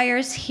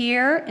suppliers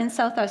here in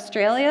South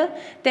Australia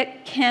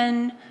that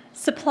can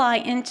supply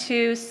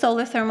into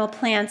solar thermal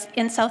plants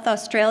in South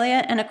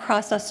Australia and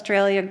across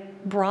Australia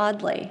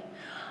broadly.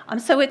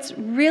 So it's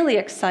really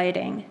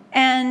exciting.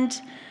 And,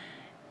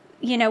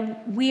 you know,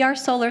 we are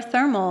solar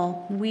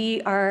thermal.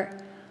 We are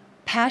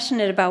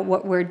passionate about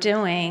what we're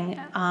doing.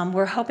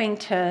 We're hoping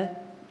to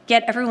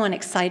get everyone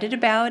excited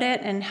about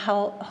it and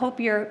hope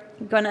you're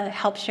going to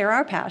help share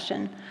our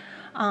passion.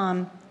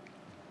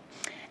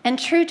 And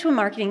true to a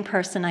marketing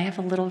person, I have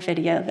a little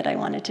video that I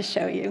wanted to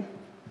show you.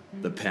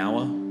 The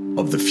power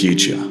of the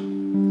future.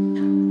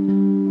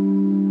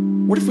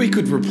 What if we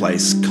could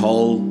replace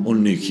coal or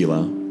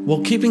nuclear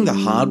while keeping the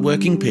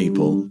hard-working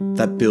people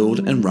that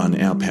build and run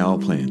our power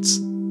plants?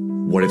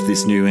 What if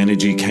this new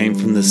energy came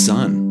from the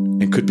sun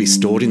and could be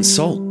stored in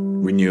salt,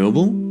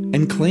 renewable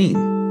and clean?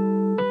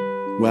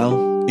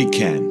 Well, it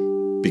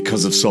can,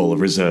 because of Solar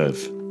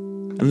Reserve.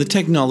 And the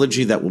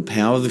technology that will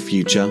power the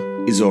future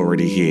is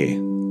already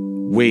here.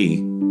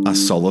 We are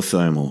solar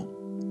thermal.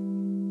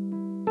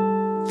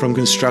 From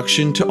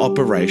construction to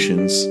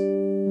operations,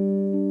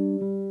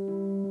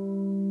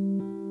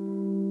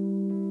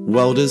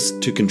 welders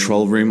to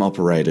control room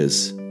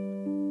operators.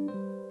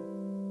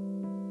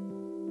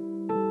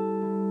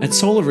 At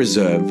Solar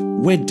Reserve,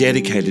 we're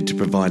dedicated to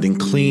providing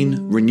clean,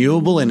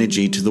 renewable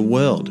energy to the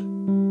world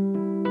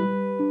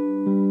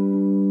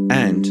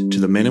and to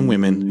the men and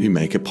women who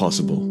make it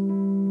possible.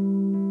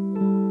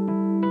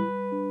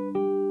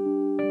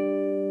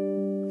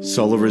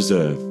 Solar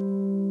Reserve,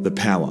 the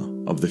power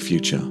of the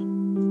future.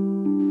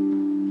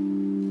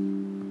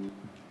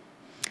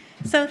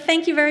 So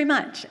thank you very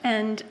much,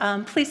 and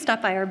please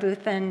stop by our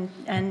booth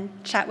and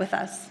chat with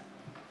us.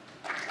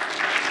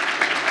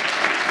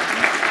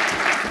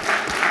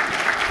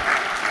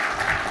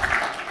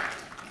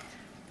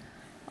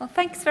 Well,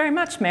 thanks very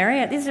much, Mary.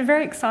 It is a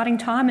very exciting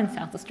time in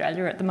South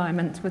Australia at the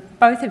moment with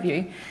both of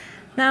you.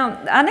 Now,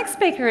 our next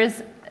speaker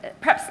is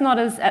perhaps not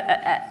as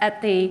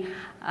at the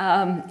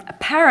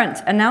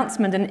apparent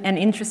announcement and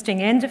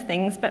interesting end of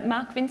things, but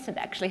Mark Vincent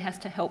actually has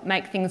to help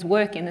make things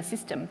work in the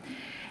system.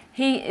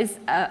 He is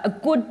a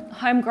good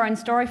homegrown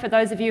story for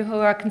those of you who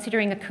are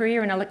considering a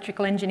career in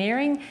electrical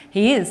engineering.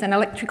 He is an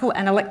electrical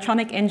and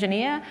electronic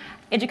engineer,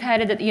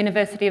 educated at the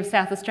University of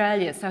South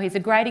Australia. So he's a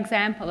great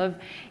example of,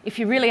 if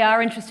you really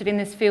are interested in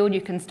this field,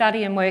 you can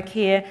study and work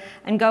here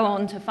and go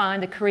on to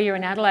find a career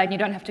in Adelaide, and you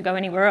don't have to go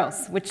anywhere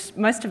else, which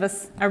most of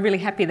us are really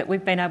happy that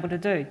we've been able to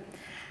do.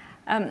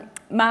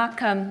 Mark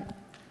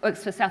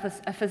works for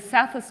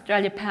South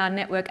Australia Power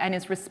Network and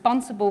is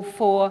responsible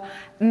for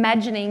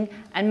imagining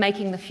and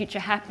making the future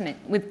happen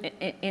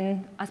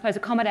in I suppose,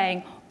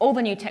 accommodating all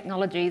the new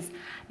technologies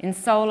in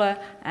solar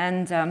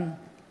and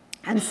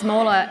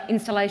smaller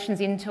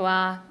installations into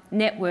our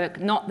network,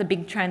 not the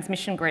big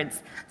transmission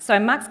grids. So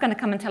Mark's going to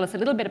come and tell us a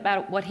little bit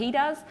about what he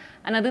does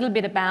and a little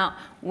bit about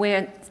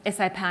where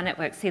SA Power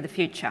Networks see the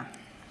future.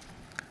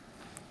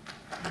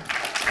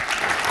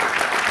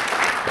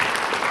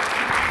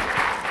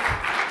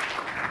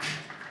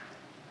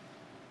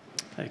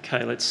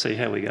 Okay, let's see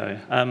how we go.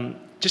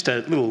 Just a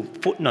little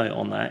footnote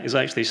on that is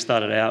I actually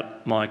started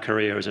out my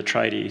career as a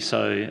tradie,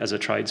 so as a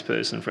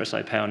tradesperson for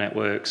SA Power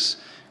Networks,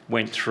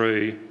 went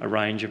through a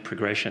range of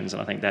progressions,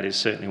 and I think that is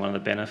certainly one of the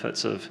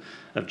benefits of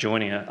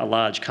joining a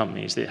large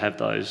companies that have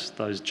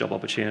those job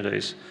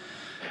opportunities.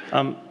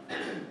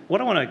 What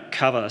I want to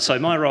cover, so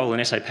my role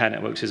in SA Power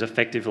Networks is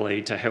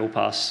effectively to help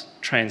us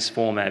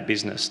transform our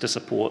business to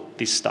support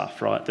this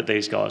stuff, right, that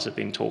these guys have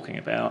been talking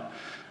about.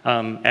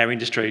 Our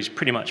industry is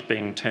pretty much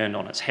being turned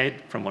on its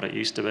head from what it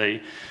used to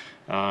be,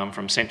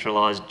 from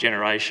centralised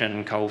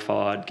generation,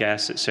 coal-fired,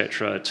 gas,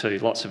 etc., to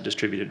lots of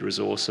distributed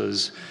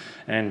resources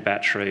and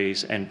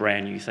batteries and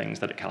brand new things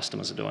that our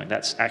customers are doing.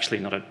 That's actually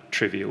not a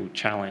trivial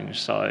challenge,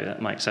 so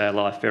that makes our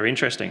life very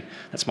interesting.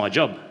 That's my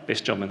job,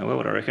 best job in the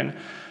world, I reckon.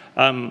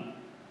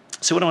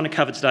 So what I want to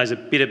cover today is a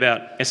bit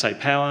about SA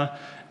Power,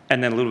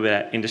 and then a little bit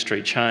about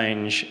industry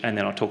change, and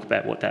then I'll talk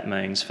about what that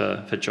means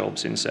for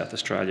jobs in South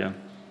Australia.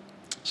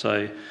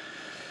 So,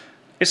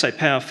 SA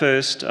Power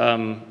first.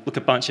 Look,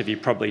 a bunch of you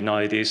probably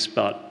know this,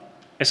 but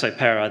SA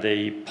Power are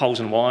the poles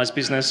and wires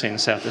business in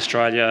South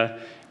Australia.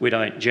 We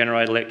don't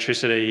generate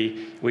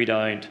electricity, we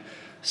don't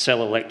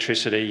sell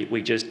electricity,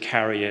 we just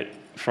carry it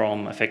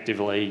from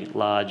effectively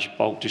large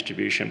bulk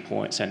distribution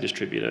points and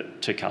distribute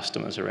it to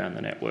customers around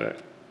the network.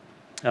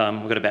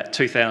 We've got about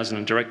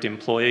 2,000 direct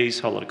employees,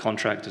 a whole lot of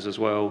contractors as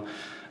well,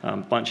 a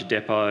bunch of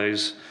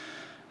depots,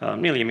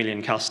 nearly 1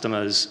 million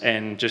customers,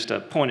 and just a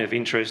point of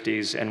interest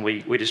is, and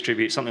we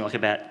distribute something like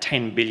about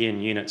 10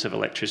 billion units of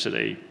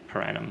electricity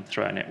per annum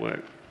through our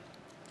network.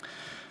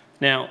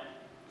 Now,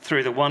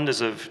 through the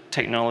wonders of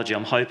technology,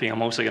 I'm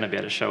also going to be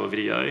able to show a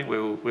video.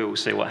 We'll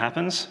see what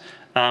happens,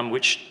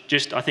 which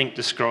just, I think,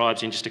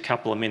 describes in just a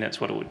couple of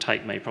minutes what it would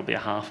take me probably a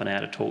half an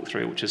hour to talk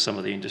through, which is some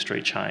of the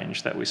industry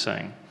change that we're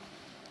seeing.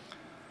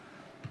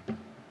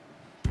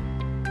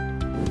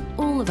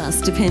 All of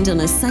us depend on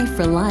a safe,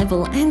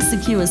 reliable and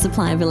secure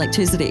supply of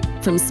electricity,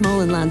 from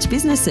small and large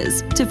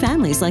businesses to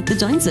families like the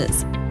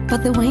Joneses.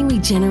 But the way we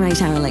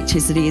generate our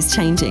electricity is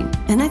changing,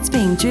 and that's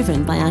being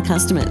driven by our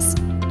customers.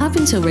 Up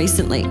until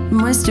recently,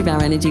 most of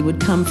our energy would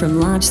come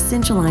from large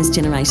centralised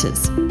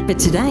generators. But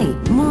today,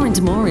 more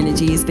and more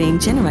energy is being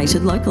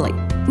generated locally.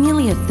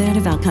 Nearly a third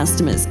of our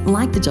customers,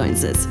 like the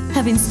Joneses,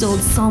 have installed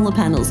solar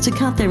panels to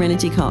cut their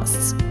energy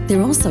costs.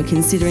 They're also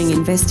considering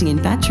investing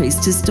in batteries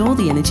to store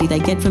the energy they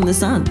get from the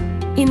sun.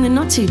 In the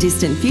not too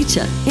distant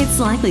future, it's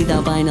likely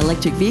they'll buy an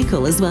electric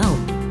vehicle as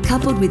well.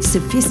 Coupled with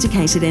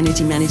sophisticated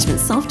energy management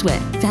software,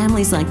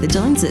 families like the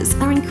Joneses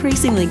are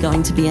increasingly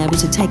going to be able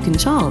to take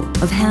control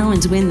of how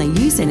and when they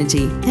use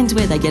energy and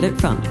where they get it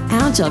from.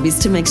 Our job is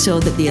to make sure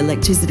that the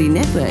electricity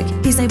network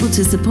is able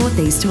to support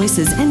these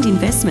choices and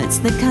investments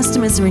that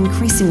customers are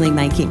increasingly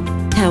making.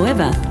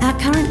 However, our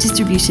current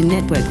distribution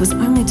network was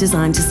only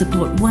designed to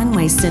support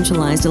one-way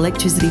centralised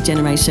electricity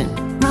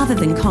generation, rather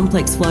than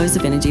complex flows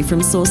of energy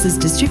from sources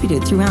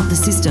distributed throughout the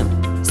system.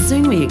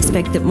 Soon we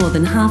expect that more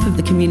than half of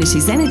the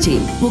community's energy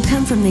will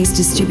come from these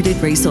distributed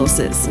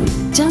resources.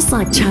 Just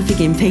like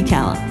traffic in peak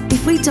hour,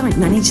 if we don't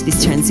manage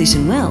this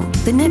transition well,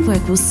 the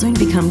network will soon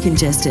become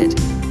congested.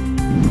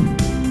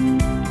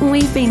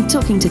 We've been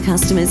talking to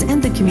customers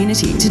and the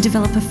community to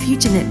develop a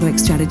future network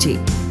strategy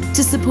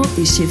to support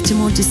this shift to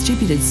more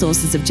distributed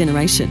sources of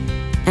generation.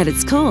 At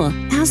its core,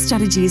 our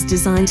strategy is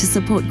designed to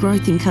support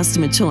growth in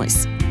customer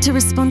choice, to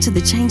respond to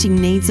the changing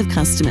needs of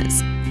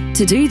customers.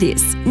 To do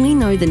this, we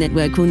know the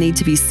network will need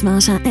to be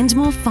smarter and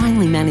more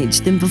finely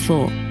managed than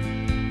before.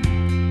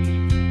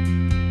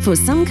 For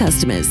some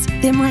customers,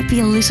 there might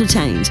be a little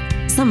change.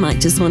 Some might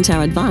just want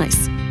our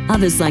advice.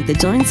 Others, like the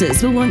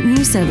Joneses, will want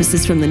new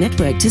services from the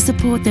network to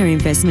support their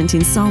investment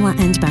in solar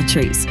and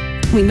batteries.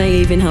 We may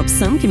even help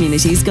some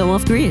communities go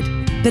off-grid.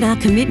 But our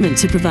commitment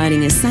to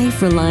providing a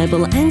safe,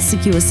 reliable and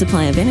secure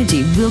supply of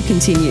energy will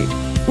continue.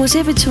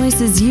 Whatever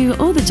choices you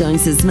or the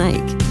Joneses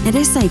make, at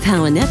SA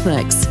Power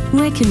Networks,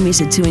 we're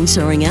committed to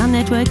ensuring our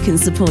network can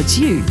support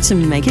you to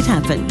make it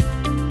happen.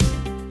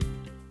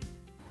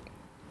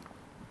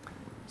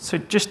 So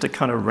just to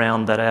kind of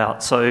round that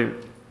out, so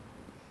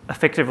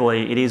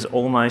effectively it is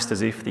almost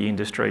as if the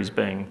industry is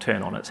being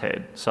turned on its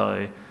head.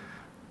 So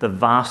the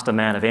vast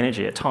amount of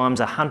energy, at times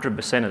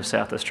 100% of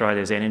South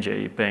Australia's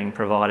energy being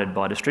provided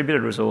by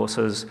distributed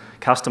resources,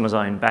 customers'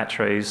 own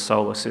batteries,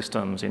 solar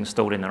systems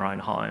installed in their own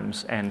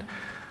homes. And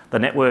the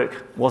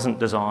network wasn't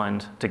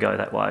designed to go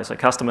that way. So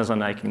customers are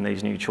making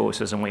these new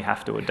choices and we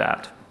have to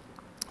adapt.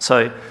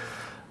 So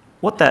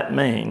what that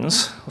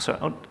means,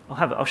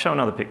 I'll show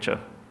another picture.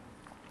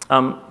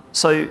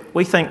 So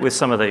we think with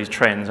some of these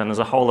trends, and there's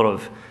a whole lot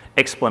of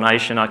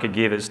explanation I could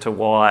give as to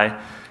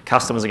why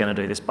customers are going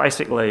to do this.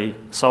 Basically,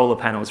 solar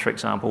panels, for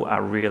example,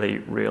 are really,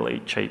 really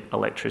cheap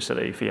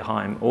electricity for your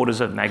home,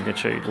 orders of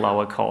magnitude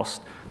lower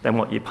cost than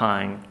what you're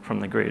paying from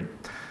the grid.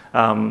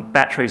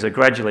 Batteries are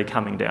gradually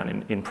coming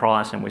down in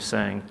price, and we're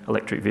seeing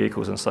electric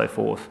vehicles and so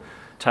forth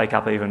take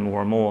up even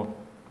more and more.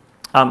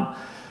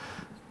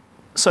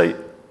 So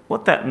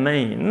what that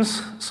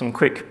means, some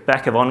quick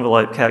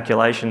back-of-envelope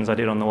calculations I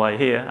did on the way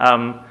here.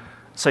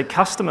 So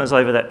customers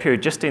over that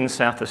period, just in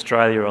South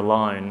Australia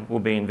alone, will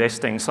be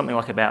investing something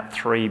like about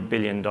 $3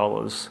 billion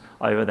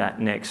over that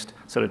next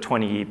sort of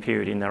 20-year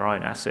period in their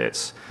own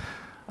assets.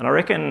 And I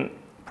reckon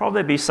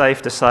probably be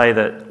safe to say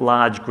that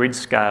large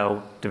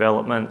grid-scale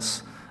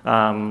developments,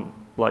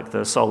 like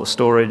the solar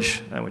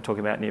storage, and we're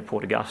talking about near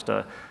Port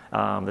Augusta,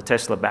 the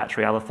Tesla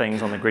battery, other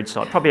things on the grid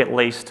side, probably at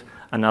least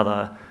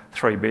another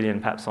 $3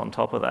 billion perhaps on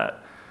top of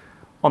that.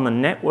 On the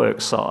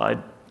network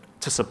side,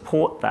 to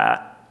support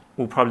that,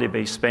 we'll probably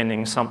be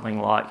spending something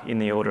like in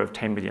the order of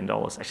 $10 billion.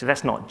 Actually,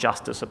 that's not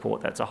just to support,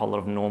 that's a whole lot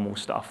of normal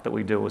stuff that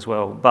we do as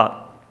well.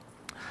 But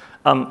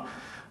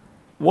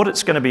what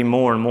it's going to be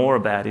more and more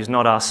about is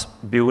not us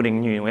building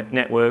new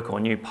network or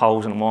new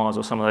poles and wires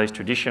or some of those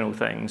traditional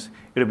things.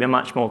 It'll be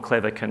much more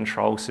clever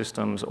control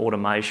systems,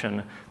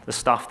 automation, the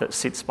stuff that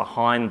sits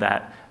behind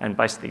that and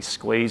basically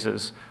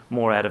squeezes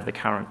more out of the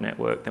current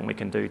network than we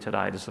can do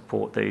today to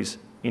support these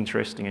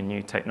interesting and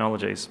new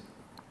technologies.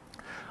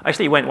 I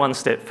actually went one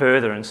step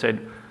further and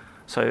said,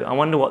 so I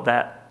wonder what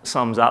that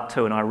sums up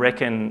to, and I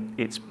reckon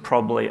it's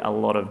probably a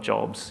lot of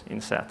jobs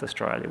in South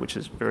Australia, which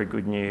is very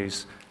good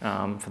news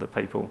for the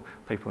people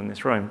in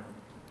this room.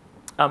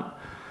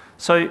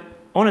 So I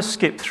want to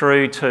skip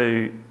through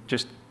to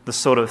just the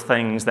sort of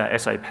things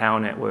that SA Power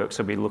Networks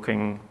will be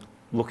looking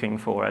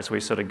for as we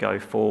sort of go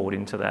forward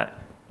into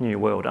that new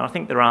world. And I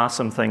think there are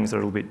some things that are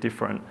a little bit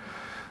different.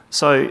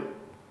 So,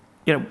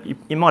 you know,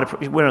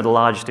 we're one of the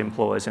largest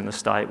employers in the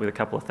state with a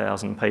couple of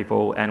thousand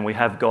people, and we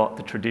have got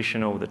the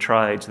traditional, the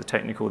trades, the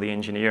technical, the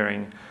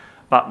engineering,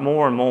 but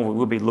more and more we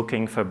will be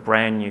looking for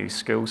brand new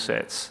skill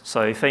sets.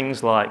 So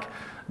things like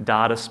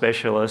data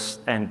specialists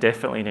and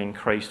definitely an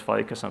increased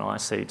focus on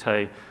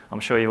ICT. I'm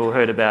sure you've all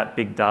heard about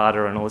big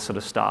data and all this sort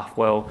of stuff.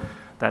 Well,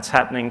 that's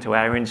happening to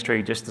our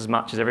industry just as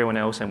much as everyone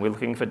else, and we're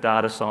looking for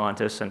data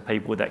scientists and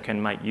people that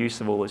can make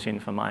use of all this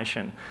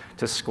information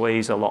to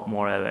squeeze a lot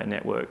more out of our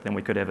network than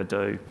we could ever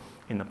do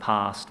in the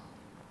past.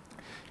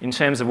 In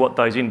terms of what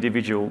those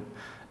individual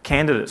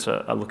candidates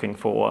are looking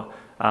for,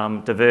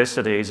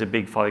 diversity is a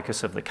big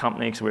focus of the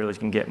company because we really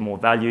can get more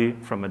value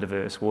from a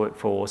diverse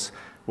workforce.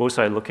 We're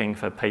also looking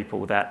for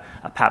people that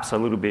are perhaps a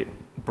little bit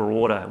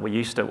broader. We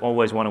used to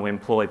always want to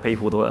employ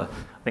people that are,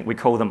 I think we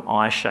call them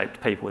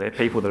I-shaped people. They're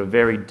people that are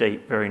very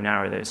deep, very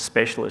narrow. They're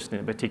specialists in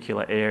a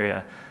particular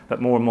area.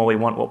 But more and more we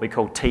want what we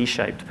call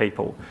T-shaped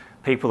people.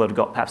 People that have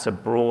got perhaps a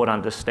broad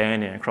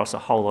understanding across a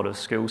whole lot of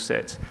skill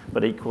sets,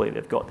 but equally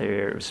they've got their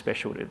area of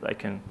specialty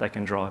that they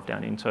can drive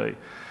down into.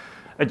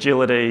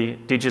 Agility,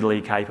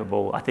 digitally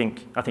capable. I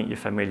think you're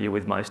familiar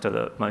with most of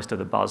the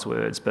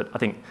buzzwords, but I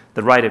think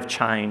the rate of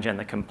change and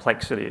the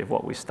complexity of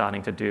what we're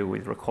starting to deal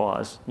with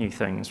requires new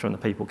things from the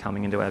people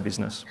coming into our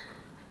business.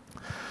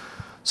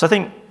 So I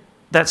think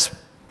that's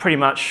pretty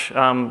much,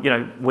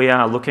 we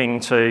are looking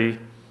to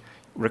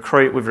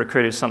recruit. We've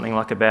recruited something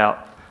like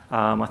about,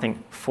 I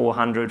think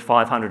 400,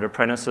 500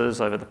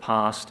 apprentices over the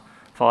past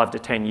 5 to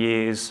 10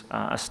 years,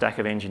 a stack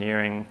of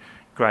engineering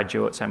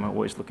graduates, and we're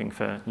always looking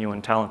for new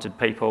and talented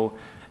people.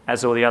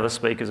 As all the other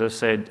speakers have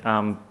said,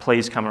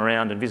 please come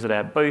around and visit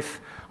our booth.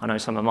 I know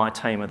some of my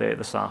team are there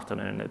this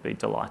afternoon and they'd be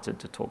delighted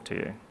to talk to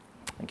you.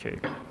 Thank you.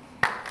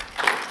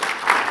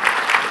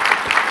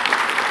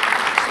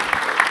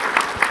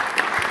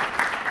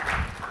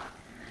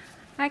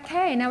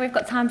 Okay, now we've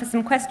got time for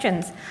some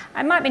questions.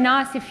 It might be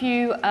nice if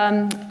you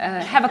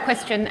have a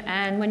question,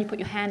 and when you put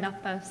your hand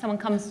up, someone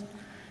comes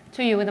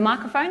to you with a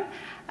microphone.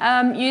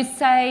 You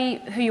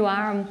say who you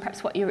are and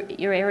perhaps what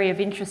your area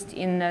of interest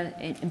in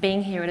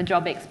being here at a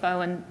job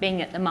expo and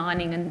being at the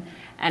mining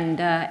and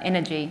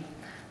energy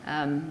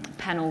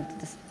panel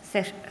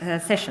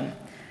session.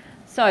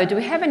 So, do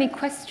we have any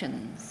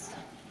questions?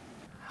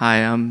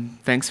 Hi,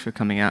 thanks for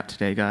coming out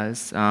today,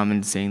 guys,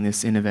 and seeing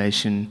this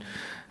innovation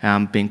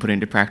being put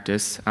into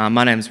practice.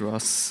 My name's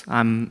Ross.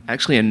 I'm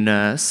actually a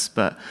nurse,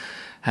 but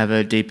have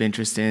a deep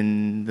interest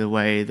in the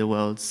way the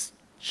world's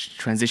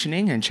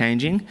transitioning and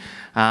changing.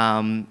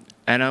 And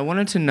I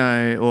wanted to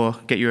know, or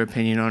get your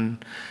opinion on,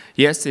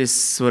 yes, this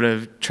sort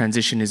of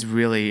transition is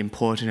really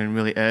important and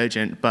really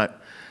urgent,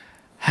 but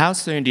how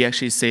soon do you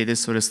actually see this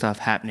sort of stuff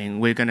happening?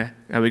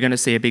 Are we gonna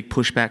see a big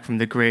pushback from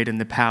the grid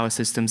and the power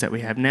systems that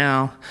we have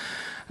now?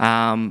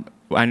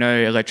 I know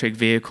electric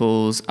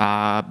vehicles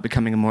are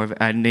becoming more of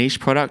a niche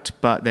product,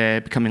 but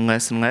they're becoming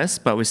less and less,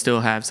 but we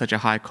still have such a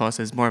high cost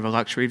as more of a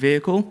luxury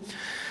vehicle.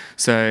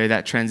 So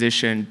that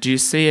transition, do you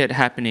see it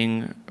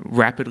happening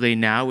rapidly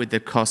now with the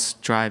costs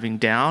driving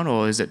down,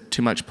 or is it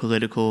too much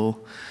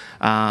political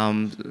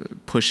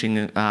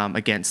pushing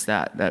against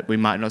that we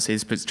might not see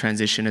this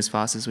transition as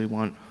fast as we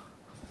want?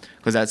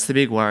 Because that's the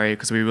big worry,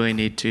 because we really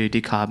need to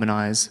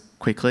decarbonise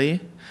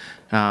quickly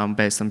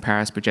based on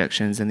Paris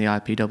projections and the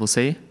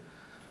IPCC.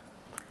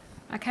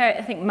 Okay,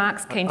 I think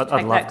Mark's keen to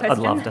take that question. I'd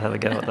love to have a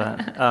go at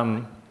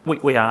that.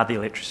 We are the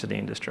electricity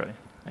industry,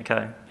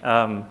 okay?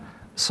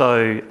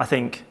 So I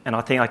think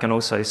I can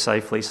also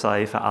safely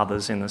say for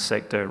others in the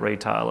sector,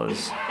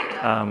 retailers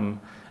and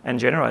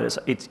generators,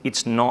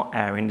 it's not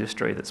our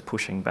industry that's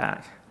pushing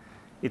back.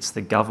 It's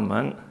the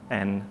government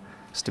and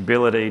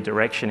stability,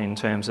 direction in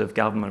terms of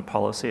government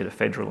policy at a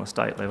federal and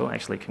state level.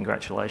 Actually,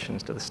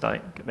 congratulations to the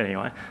state. But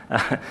anyway.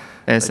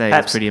 SA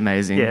is pretty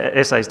amazing.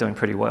 Yeah, SA is doing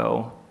pretty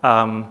well.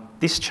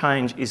 This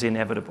change is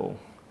inevitable.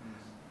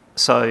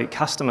 So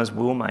customers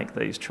will make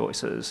these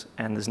choices,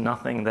 and there's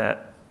nothing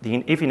that,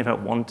 even if it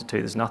wanted to,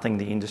 there's nothing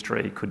the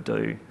industry could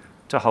do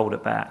to hold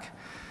it back.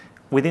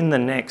 Within the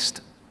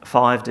next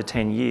 5 to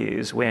 10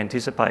 years, we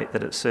anticipate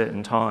that at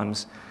certain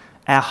times,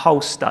 our whole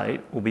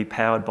state will be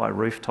powered by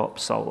rooftop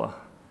solar.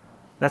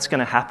 That's going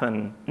to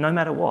happen no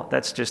matter what.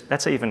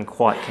 That's even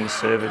quite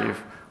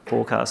conservative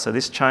forecast. So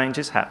this change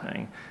is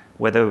happening,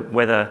 whether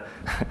whether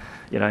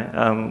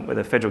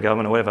federal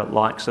government or whatever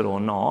likes it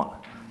or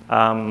not.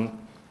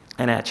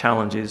 And our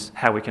challenge is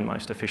how we can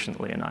most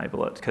efficiently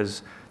enable it.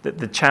 Because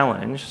the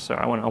challenge, sorry,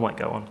 I won't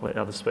go on, let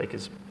other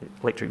speakers,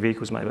 electric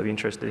vehicles may be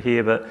interested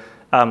here, but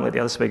let the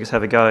other speakers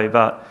have a go.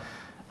 But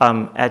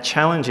our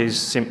challenge is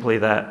simply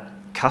that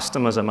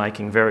customers are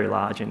making very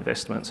large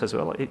investments as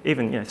well,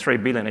 even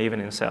 $3 billion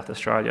even in South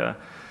Australia.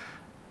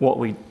 What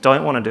we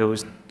don't want to do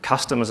is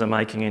customers are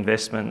making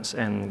investments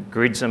and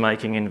grids are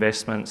making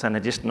investments and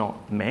they're just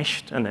not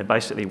meshed and they're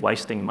basically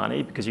wasting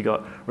money because you've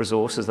got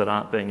resources that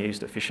aren't being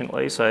used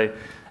efficiently. So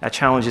our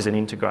challenge is an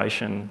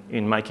integration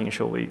in making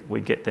sure we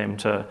get them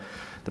to,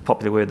 the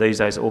popular word these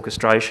days,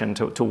 orchestration,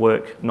 to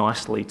work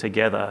nicely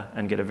together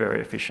and get a very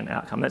efficient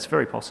outcome. That's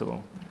very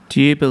possible.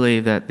 Do you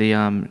believe that the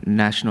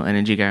National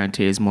Energy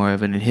Guarantee is more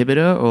of an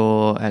inhibitor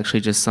or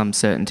actually just some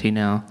certainty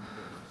now?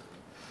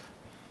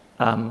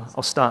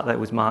 I'll start that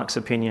with Mark's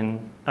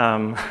opinion.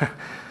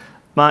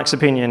 Mark's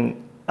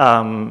opinion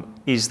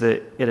is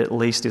that it at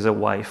least is a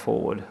way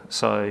forward.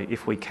 So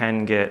if we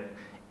can get,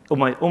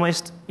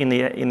 almost in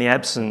the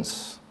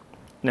absence,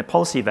 in a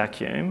policy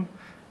vacuum,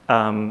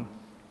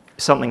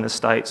 something the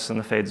states and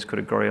the feds could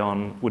agree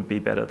on would be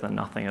better than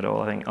nothing at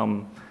all. I think,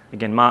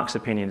 again, Mark's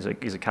opinion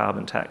is a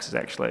carbon tax is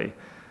actually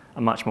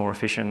a much more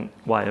efficient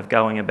way of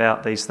going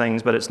about these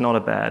things, but it's not a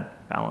bad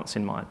balance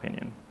in my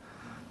opinion.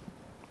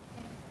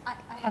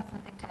 I have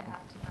something to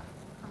add to that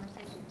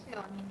conversation too.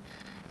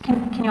 I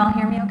mean, can you all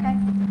hear me okay?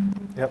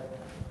 Yep.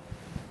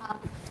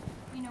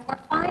 We're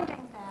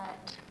finding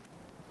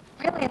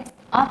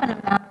often a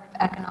matter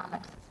of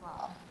economics as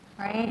well,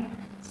 right?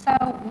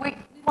 So we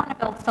want to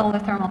build solar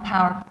thermal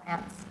power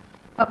plants,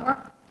 but we're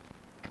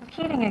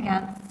competing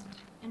against,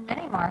 in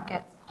many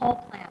markets, coal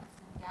plants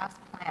and gas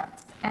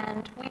plants,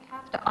 and we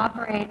have to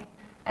operate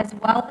as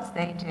well as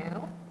they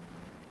do,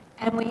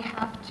 and we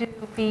have to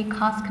be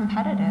cost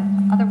competitive,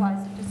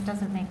 otherwise it just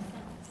doesn't make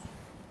sense.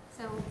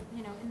 So,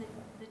 you know, in the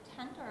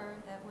tender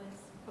that was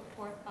put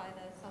forth by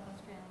the South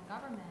Australian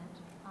government,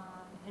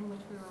 in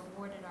which we were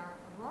awarded our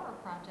Aurora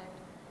project,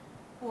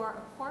 for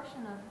a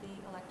portion of the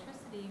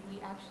electricity,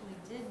 we actually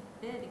did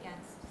bid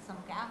against some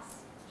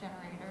gas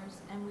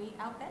generators, and we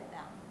outbid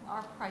them.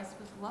 Our price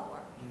was lower.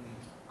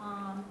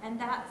 And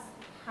that's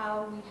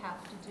how we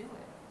have to do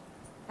it.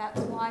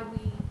 That's why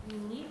we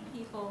need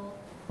people,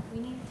 we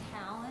need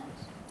talent,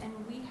 and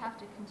we have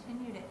to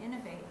continue to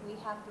innovate. We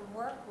have to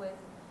work with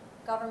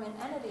government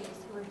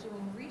entities who are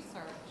doing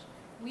research.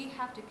 We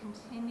have to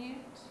continue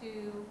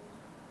to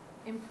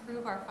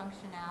improve our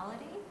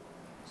functionality,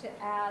 to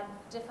add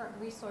different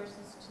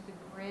resources to the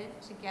grid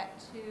to get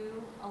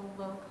to a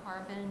low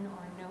carbon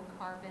or no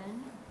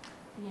carbon,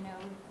 you know,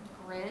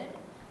 grid,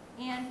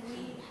 and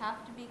we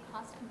have to be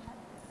cost competitive.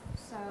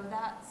 So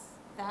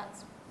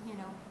that's you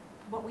know,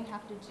 what we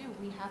have to do.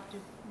 We have to,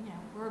 you know,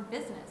 we're a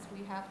business.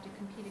 We have to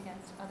compete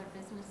against other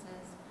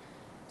businesses,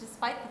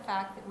 despite the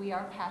fact that we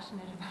are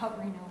passionate about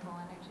renewable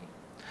energy.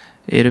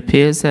 It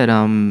appears that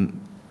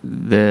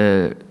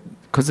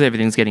because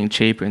everything's getting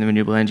cheaper in the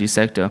renewable energy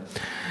sector,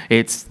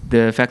 it's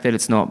the fact that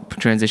it's not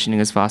transitioning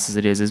as fast as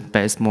it is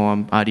based more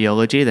on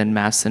ideology than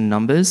maths and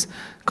numbers,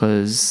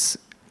 because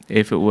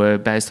if it were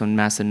based on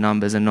maths and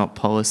numbers and not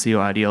policy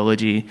or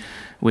ideology,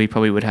 we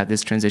probably would have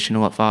this transition a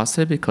lot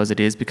faster, because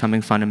it is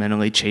becoming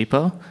fundamentally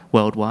cheaper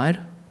worldwide,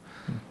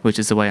 which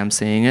is the way I'm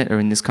seeing it, or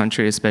in this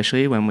country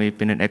especially, when we've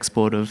been an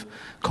export of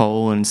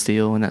coal and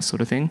steel and that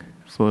sort of thing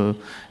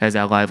as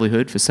our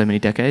livelihood for so many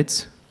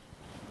decades.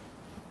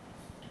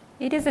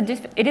 It is a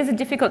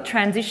difficult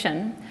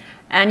transition,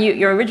 and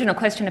your original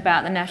question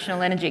about the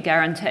National Energy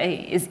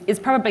Guarantee is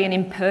probably an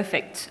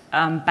imperfect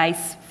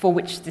base for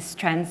which this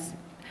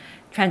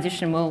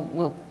transition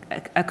will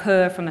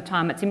occur from the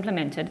time it's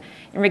implemented.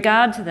 In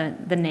regard to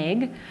the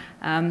NEG,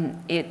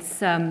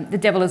 the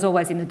devil is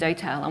always in the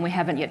detail, and we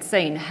haven't yet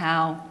seen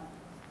how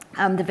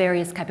the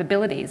various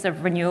capabilities of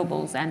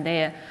renewables and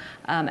their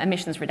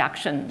emissions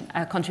reduction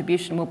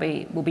contribution will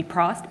be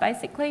priced,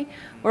 basically.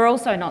 We're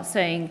also not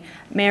seeing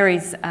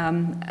Mary's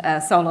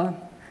solar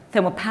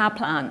thermal power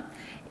plant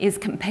is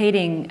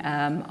competing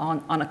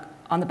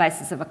on the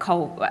basis of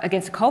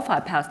against a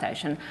coal-fired power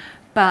station,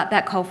 but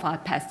that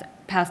coal-fired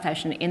power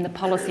station in the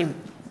policy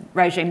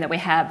regime that we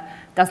have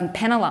doesn't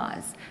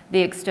penalise the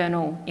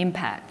external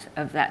impact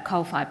of that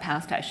coal-fired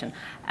power station.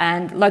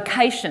 And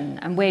location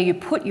and where you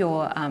put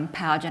your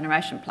power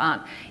generation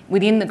plant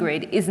within the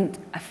grid isn't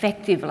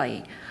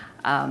effectively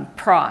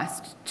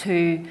priced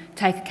to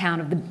take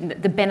account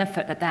of the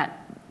benefit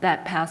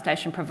that power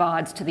station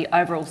provides to the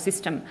overall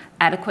system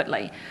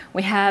adequately.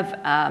 We have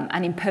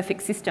an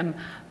imperfect system,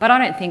 but I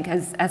don't think,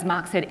 as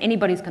Mark said,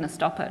 anybody's going to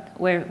stop it.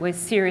 We're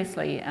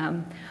seriously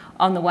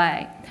on the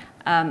way.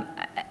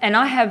 And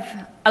I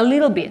have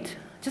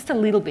just a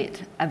little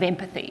bit of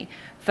empathy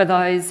for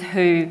those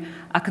who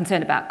are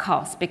concerned about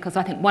costs, because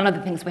I think one of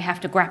the things we have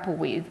to grapple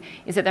with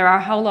is that there are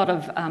a whole lot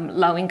of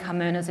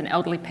low-income earners and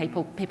elderly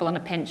people on a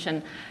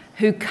pension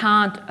who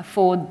can't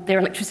afford their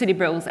electricity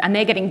bills, and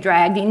they're getting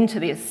dragged into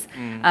this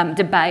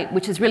debate,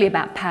 which is really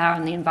about power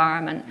and the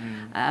environment.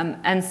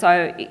 And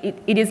so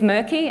it is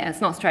murky, and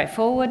it's not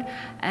straightforward,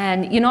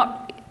 and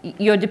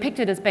you're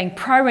depicted as being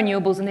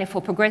pro-renewables and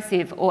therefore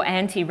progressive, or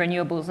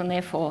anti-renewables and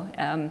therefore,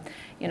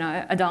 you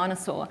know, a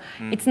dinosaur.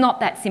 It's not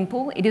that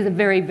simple. It is a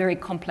very, very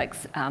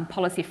complex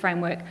policy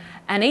framework,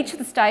 and each of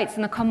the states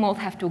in the Commonwealth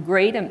have to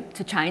agree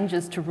to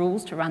changes to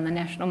rules to run the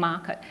national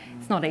market.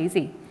 It's not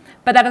easy.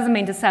 But that doesn't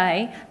mean to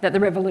say that the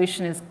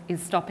revolution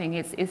is stopping.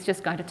 It's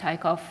just going to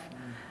take off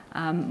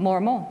more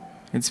and more.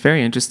 It's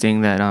very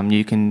interesting that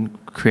you can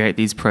create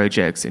these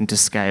projects into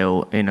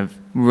scale in a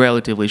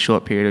relatively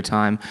short period of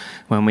time,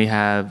 when we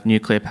have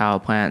nuclear power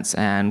plants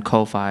and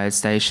coal-fired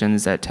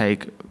stations that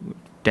take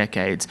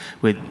decades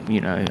with,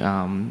 you know,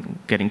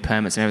 getting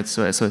permits and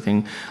everything, that sort of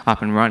thing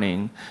up and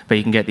running. But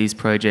you can get these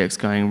projects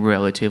going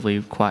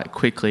relatively quite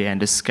quickly and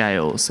to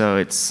scale.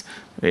 So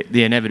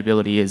the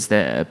inevitability is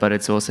there, but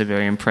it's also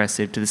very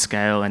impressive to the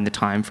scale and the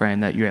time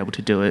frame that you're able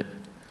to do it.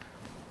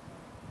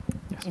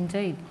 Yes.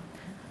 Indeed.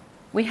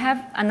 We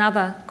have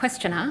another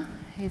questioner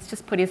who's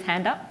just put his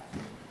hand up.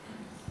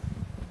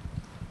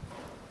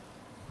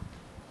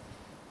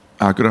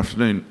 Good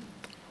afternoon.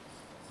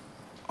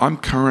 I'm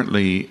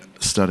currently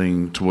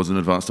studying towards an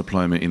advanced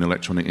diploma in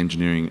electronic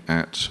engineering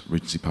at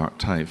Regency Park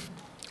TAFE,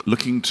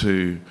 looking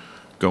to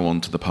go on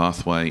to the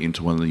pathway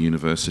into one of the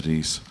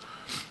universities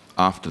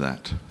after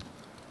that.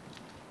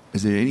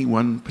 Is there any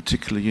one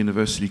particular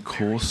university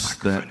course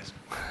that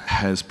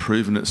has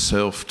proven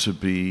itself to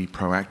be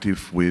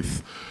proactive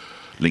with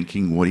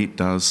linking what it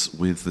does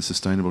with the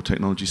sustainable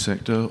technology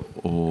sector,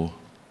 or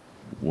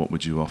what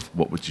would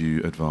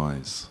you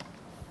advise?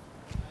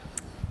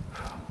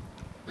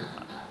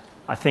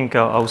 I think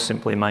I'll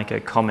simply make a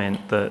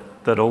comment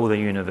that all the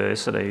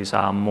universities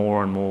are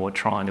more and more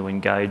trying to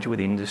engage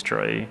with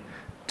industry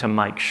to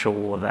make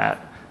sure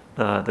that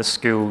the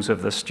skills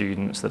of the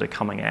students that are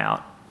coming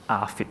out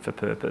are fit for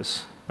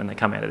purpose when they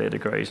come out of their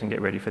degrees and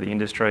get ready for the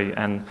industry.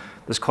 And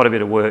there's quite a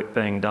bit of work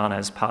being done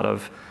as part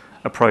of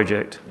a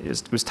project,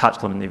 it was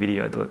touched on in the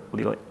video,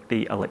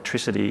 the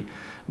electricity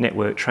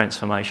network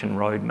transformation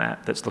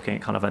roadmap that's looking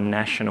at kind of a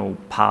national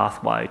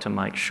pathway to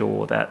make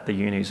sure that the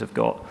unis have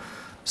got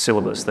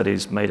syllabus that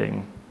is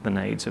meeting the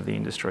needs of the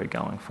industry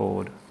going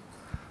forward.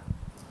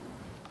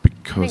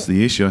 Because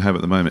the issue I have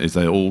at the moment is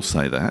they all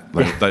say that.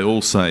 They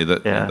all say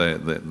that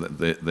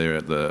they're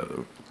at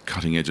the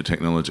cutting edge of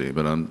technology,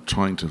 but I'm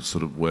trying to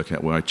sort of work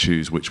out where I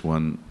choose which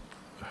one,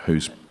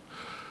 who's...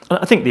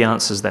 I think the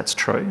answer is that's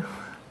true.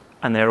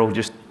 And they're all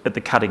just at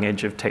the cutting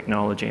edge of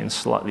technology in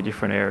slightly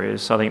different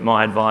areas. So I think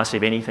my advice,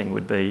 if anything,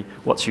 would be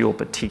what's your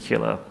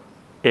particular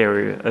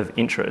area of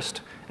interest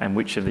and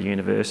which of the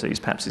universities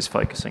perhaps is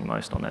focusing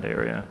most on that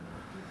area?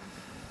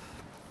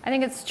 I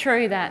think it's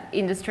true that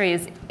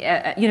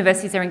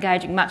universities are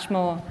engaging much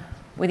more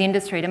with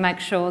industry to make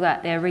sure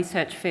that their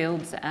research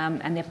fields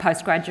and their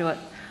postgraduate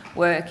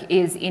work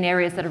is in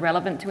areas that are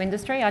relevant to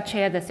industry. I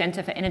chair the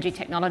Centre for Energy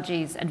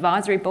Technologies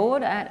Advisory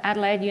Board at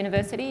Adelaide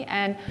University,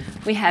 and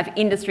we have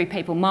industry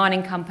people,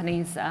 mining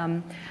companies,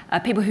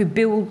 people who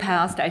build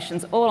power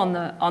stations, all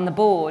on the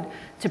board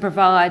to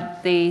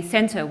provide the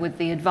centre with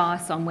the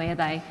advice on where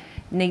they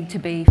need to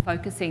be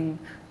focusing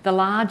the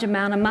large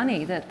amount of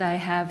money that they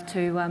have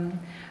to,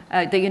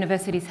 the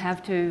universities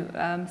have to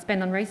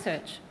spend on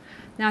research.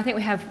 Now, I think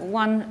we have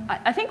one,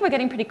 I think we're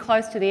getting pretty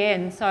close to the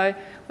end, so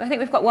I think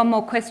we've got one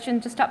more question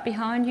just up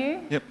behind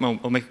you. Yep,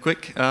 I'll make it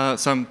quick.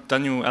 So I'm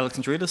Daniel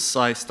Alexandridis.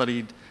 I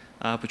studied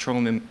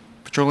petroleum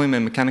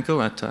and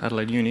mechanical at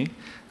Adelaide Uni,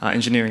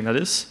 engineering that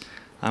is.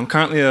 I'm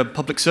currently a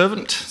public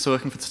servant, so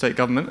working for the state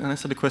government, and I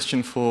just had a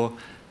question for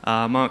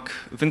Mark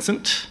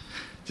Vincent,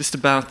 just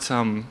about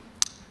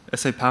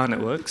SA Power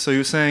Network. So you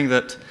were saying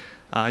that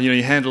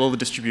you handle all the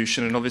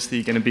distribution, and obviously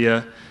you're going to be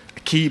a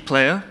key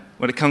player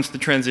when it comes to the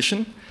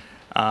transition.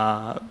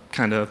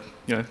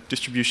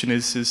 Distribution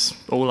is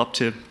all up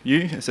to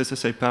you as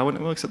SA Power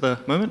Networks at the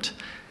moment.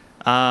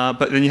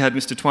 But then you had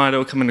Mr.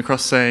 Twidall coming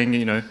across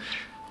saying,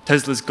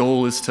 Tesla's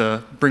goal is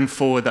to bring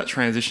forward that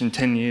transition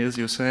 10 years,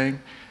 you're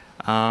saying.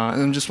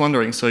 And I'm just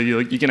wondering, so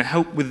you're going to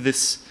help with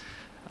this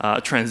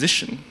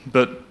transition,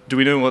 but do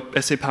we know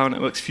what SA Power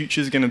Network's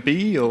future is going to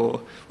be,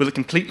 or will it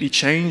completely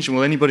change?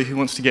 Will anybody who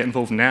wants to get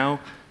involved now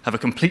have a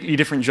completely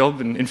different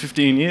job in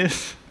 15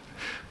 years?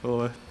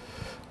 Or...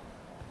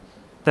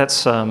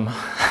 That's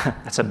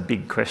a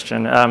big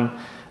question.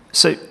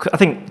 So I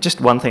think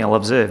just one thing I'll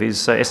observe is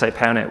SA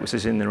Power Networks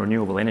is in the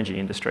renewable energy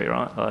industry,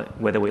 right?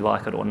 Whether we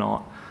like it or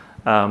not.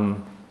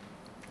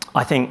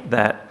 I think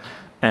that,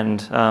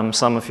 and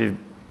some of you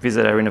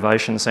visit our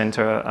innovation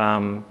centre,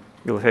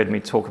 you'll have heard me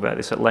talk about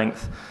this at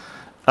length.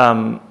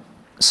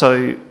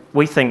 So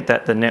we think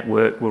that the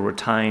network will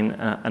retain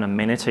an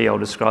amenity I'll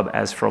describe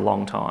as for a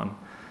long time.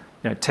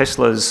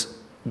 Tesla's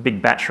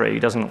big battery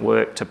doesn't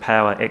work to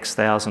power X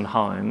thousand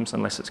homes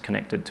unless it's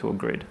connected to a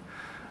grid.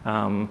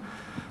 The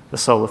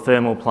solar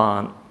thermal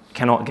plant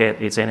cannot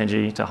get its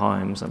energy to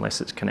homes unless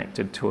it's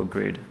connected to a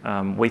grid.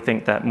 We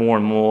think that more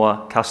and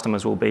more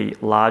customers will be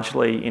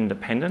largely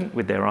independent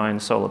with their own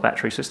solar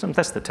battery systems.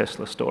 That's the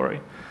Tesla story.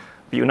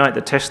 But you'll note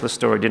the Tesla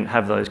story didn't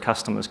have those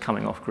customers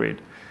coming off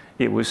grid.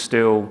 It was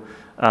still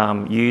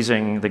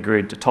using the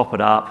grid to top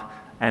it up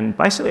and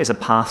basically as a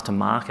path to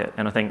market.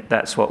 And I think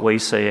that's what we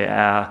see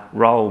our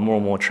role more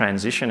and more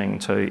transitioning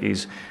to,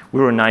 is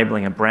we're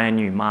enabling a brand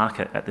new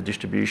market at the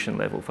distribution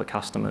level for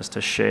customers to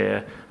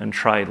share and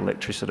trade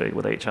electricity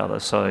with each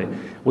other. So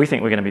we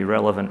think we're going to be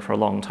relevant for a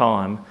long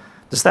time.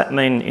 Does that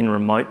mean in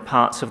remote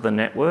parts of the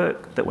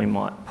network that we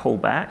might pull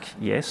back?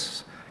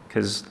 Yes,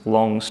 because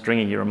long,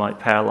 stringy remote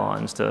power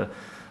lines to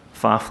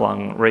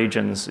far-flung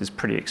regions is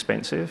pretty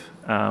expensive.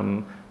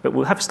 But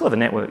we'll still have a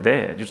network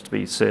there, just to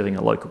be serving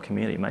a local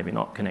community, maybe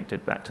not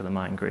connected back to the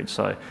main grid.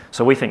 So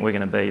we think we're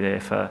going to be there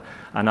for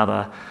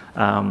another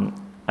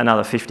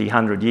 50,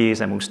 100 years,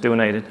 and we'll still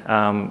need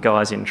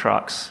guys in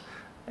trucks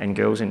and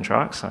girls in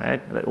trucks,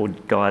 or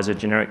guys a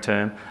generic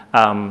term,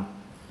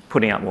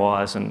 putting up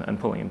wires and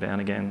pulling them down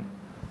again.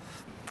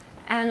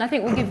 And I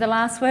think we'll give the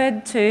last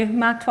word to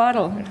Mark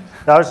Twidall.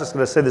 I was just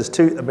going to say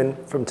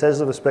from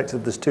Tesla's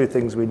perspective, there's two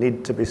things we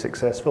need to be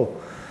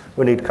successful.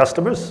 We need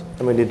customers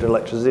and we need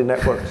electricity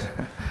networks.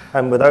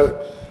 And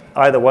without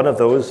either one of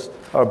those,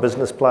 our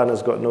business plan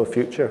has got no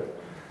future.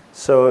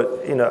 So,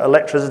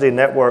 electricity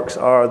networks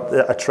are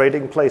a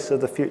trading place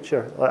of the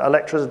future.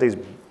 Electricity is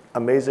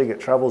amazing. It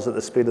travels at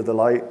the speed of the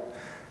light.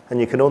 And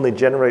you can only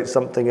generate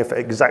something if at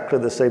exactly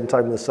the same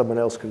time there's someone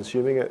else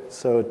consuming it.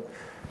 So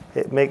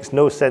it makes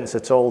no sense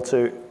at all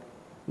to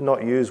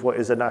not use what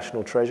is a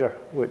national treasure,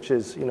 which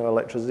is,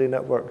 electricity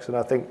networks. And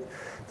I think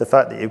the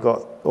fact that you've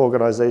got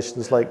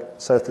organisations like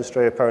South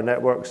Australia Power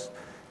Networks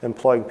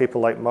employing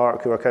people like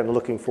Mark who are kind of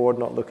looking forward,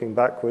 not looking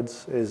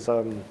backwards, is,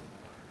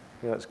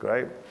 it's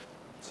great.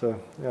 So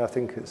yeah, I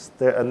think it's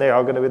there, and they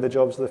are going to be the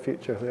jobs of the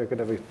future. They're going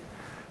to be,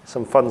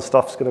 some fun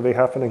stuff's going to be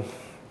happening.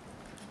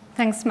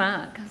 Thanks,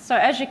 Mark. So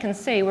as you can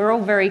see, we're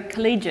all very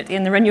collegiate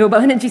in the renewable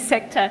energy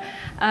sector.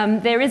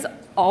 There is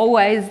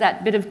always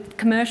that bit of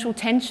commercial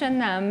tension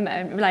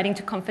relating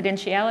to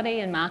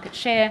confidentiality and market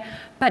share,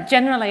 but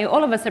generally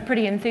all of us are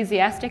pretty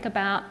enthusiastic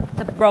about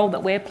the role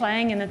that we're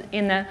playing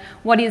in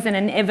what is an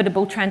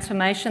inevitable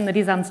transformation that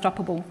is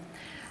unstoppable.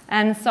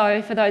 And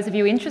so for those of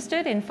you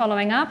interested in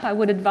following up, I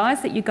would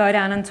advise that you go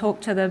down and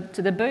talk to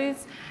the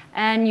booths,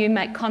 and you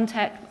make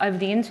contact over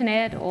the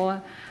internet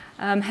or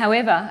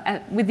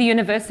however, with the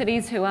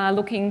universities who are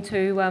looking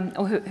to,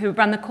 or who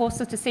run the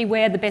courses, to see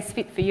where the best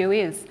fit for you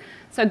is.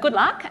 So good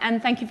luck,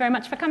 and thank you very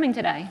much for coming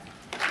today.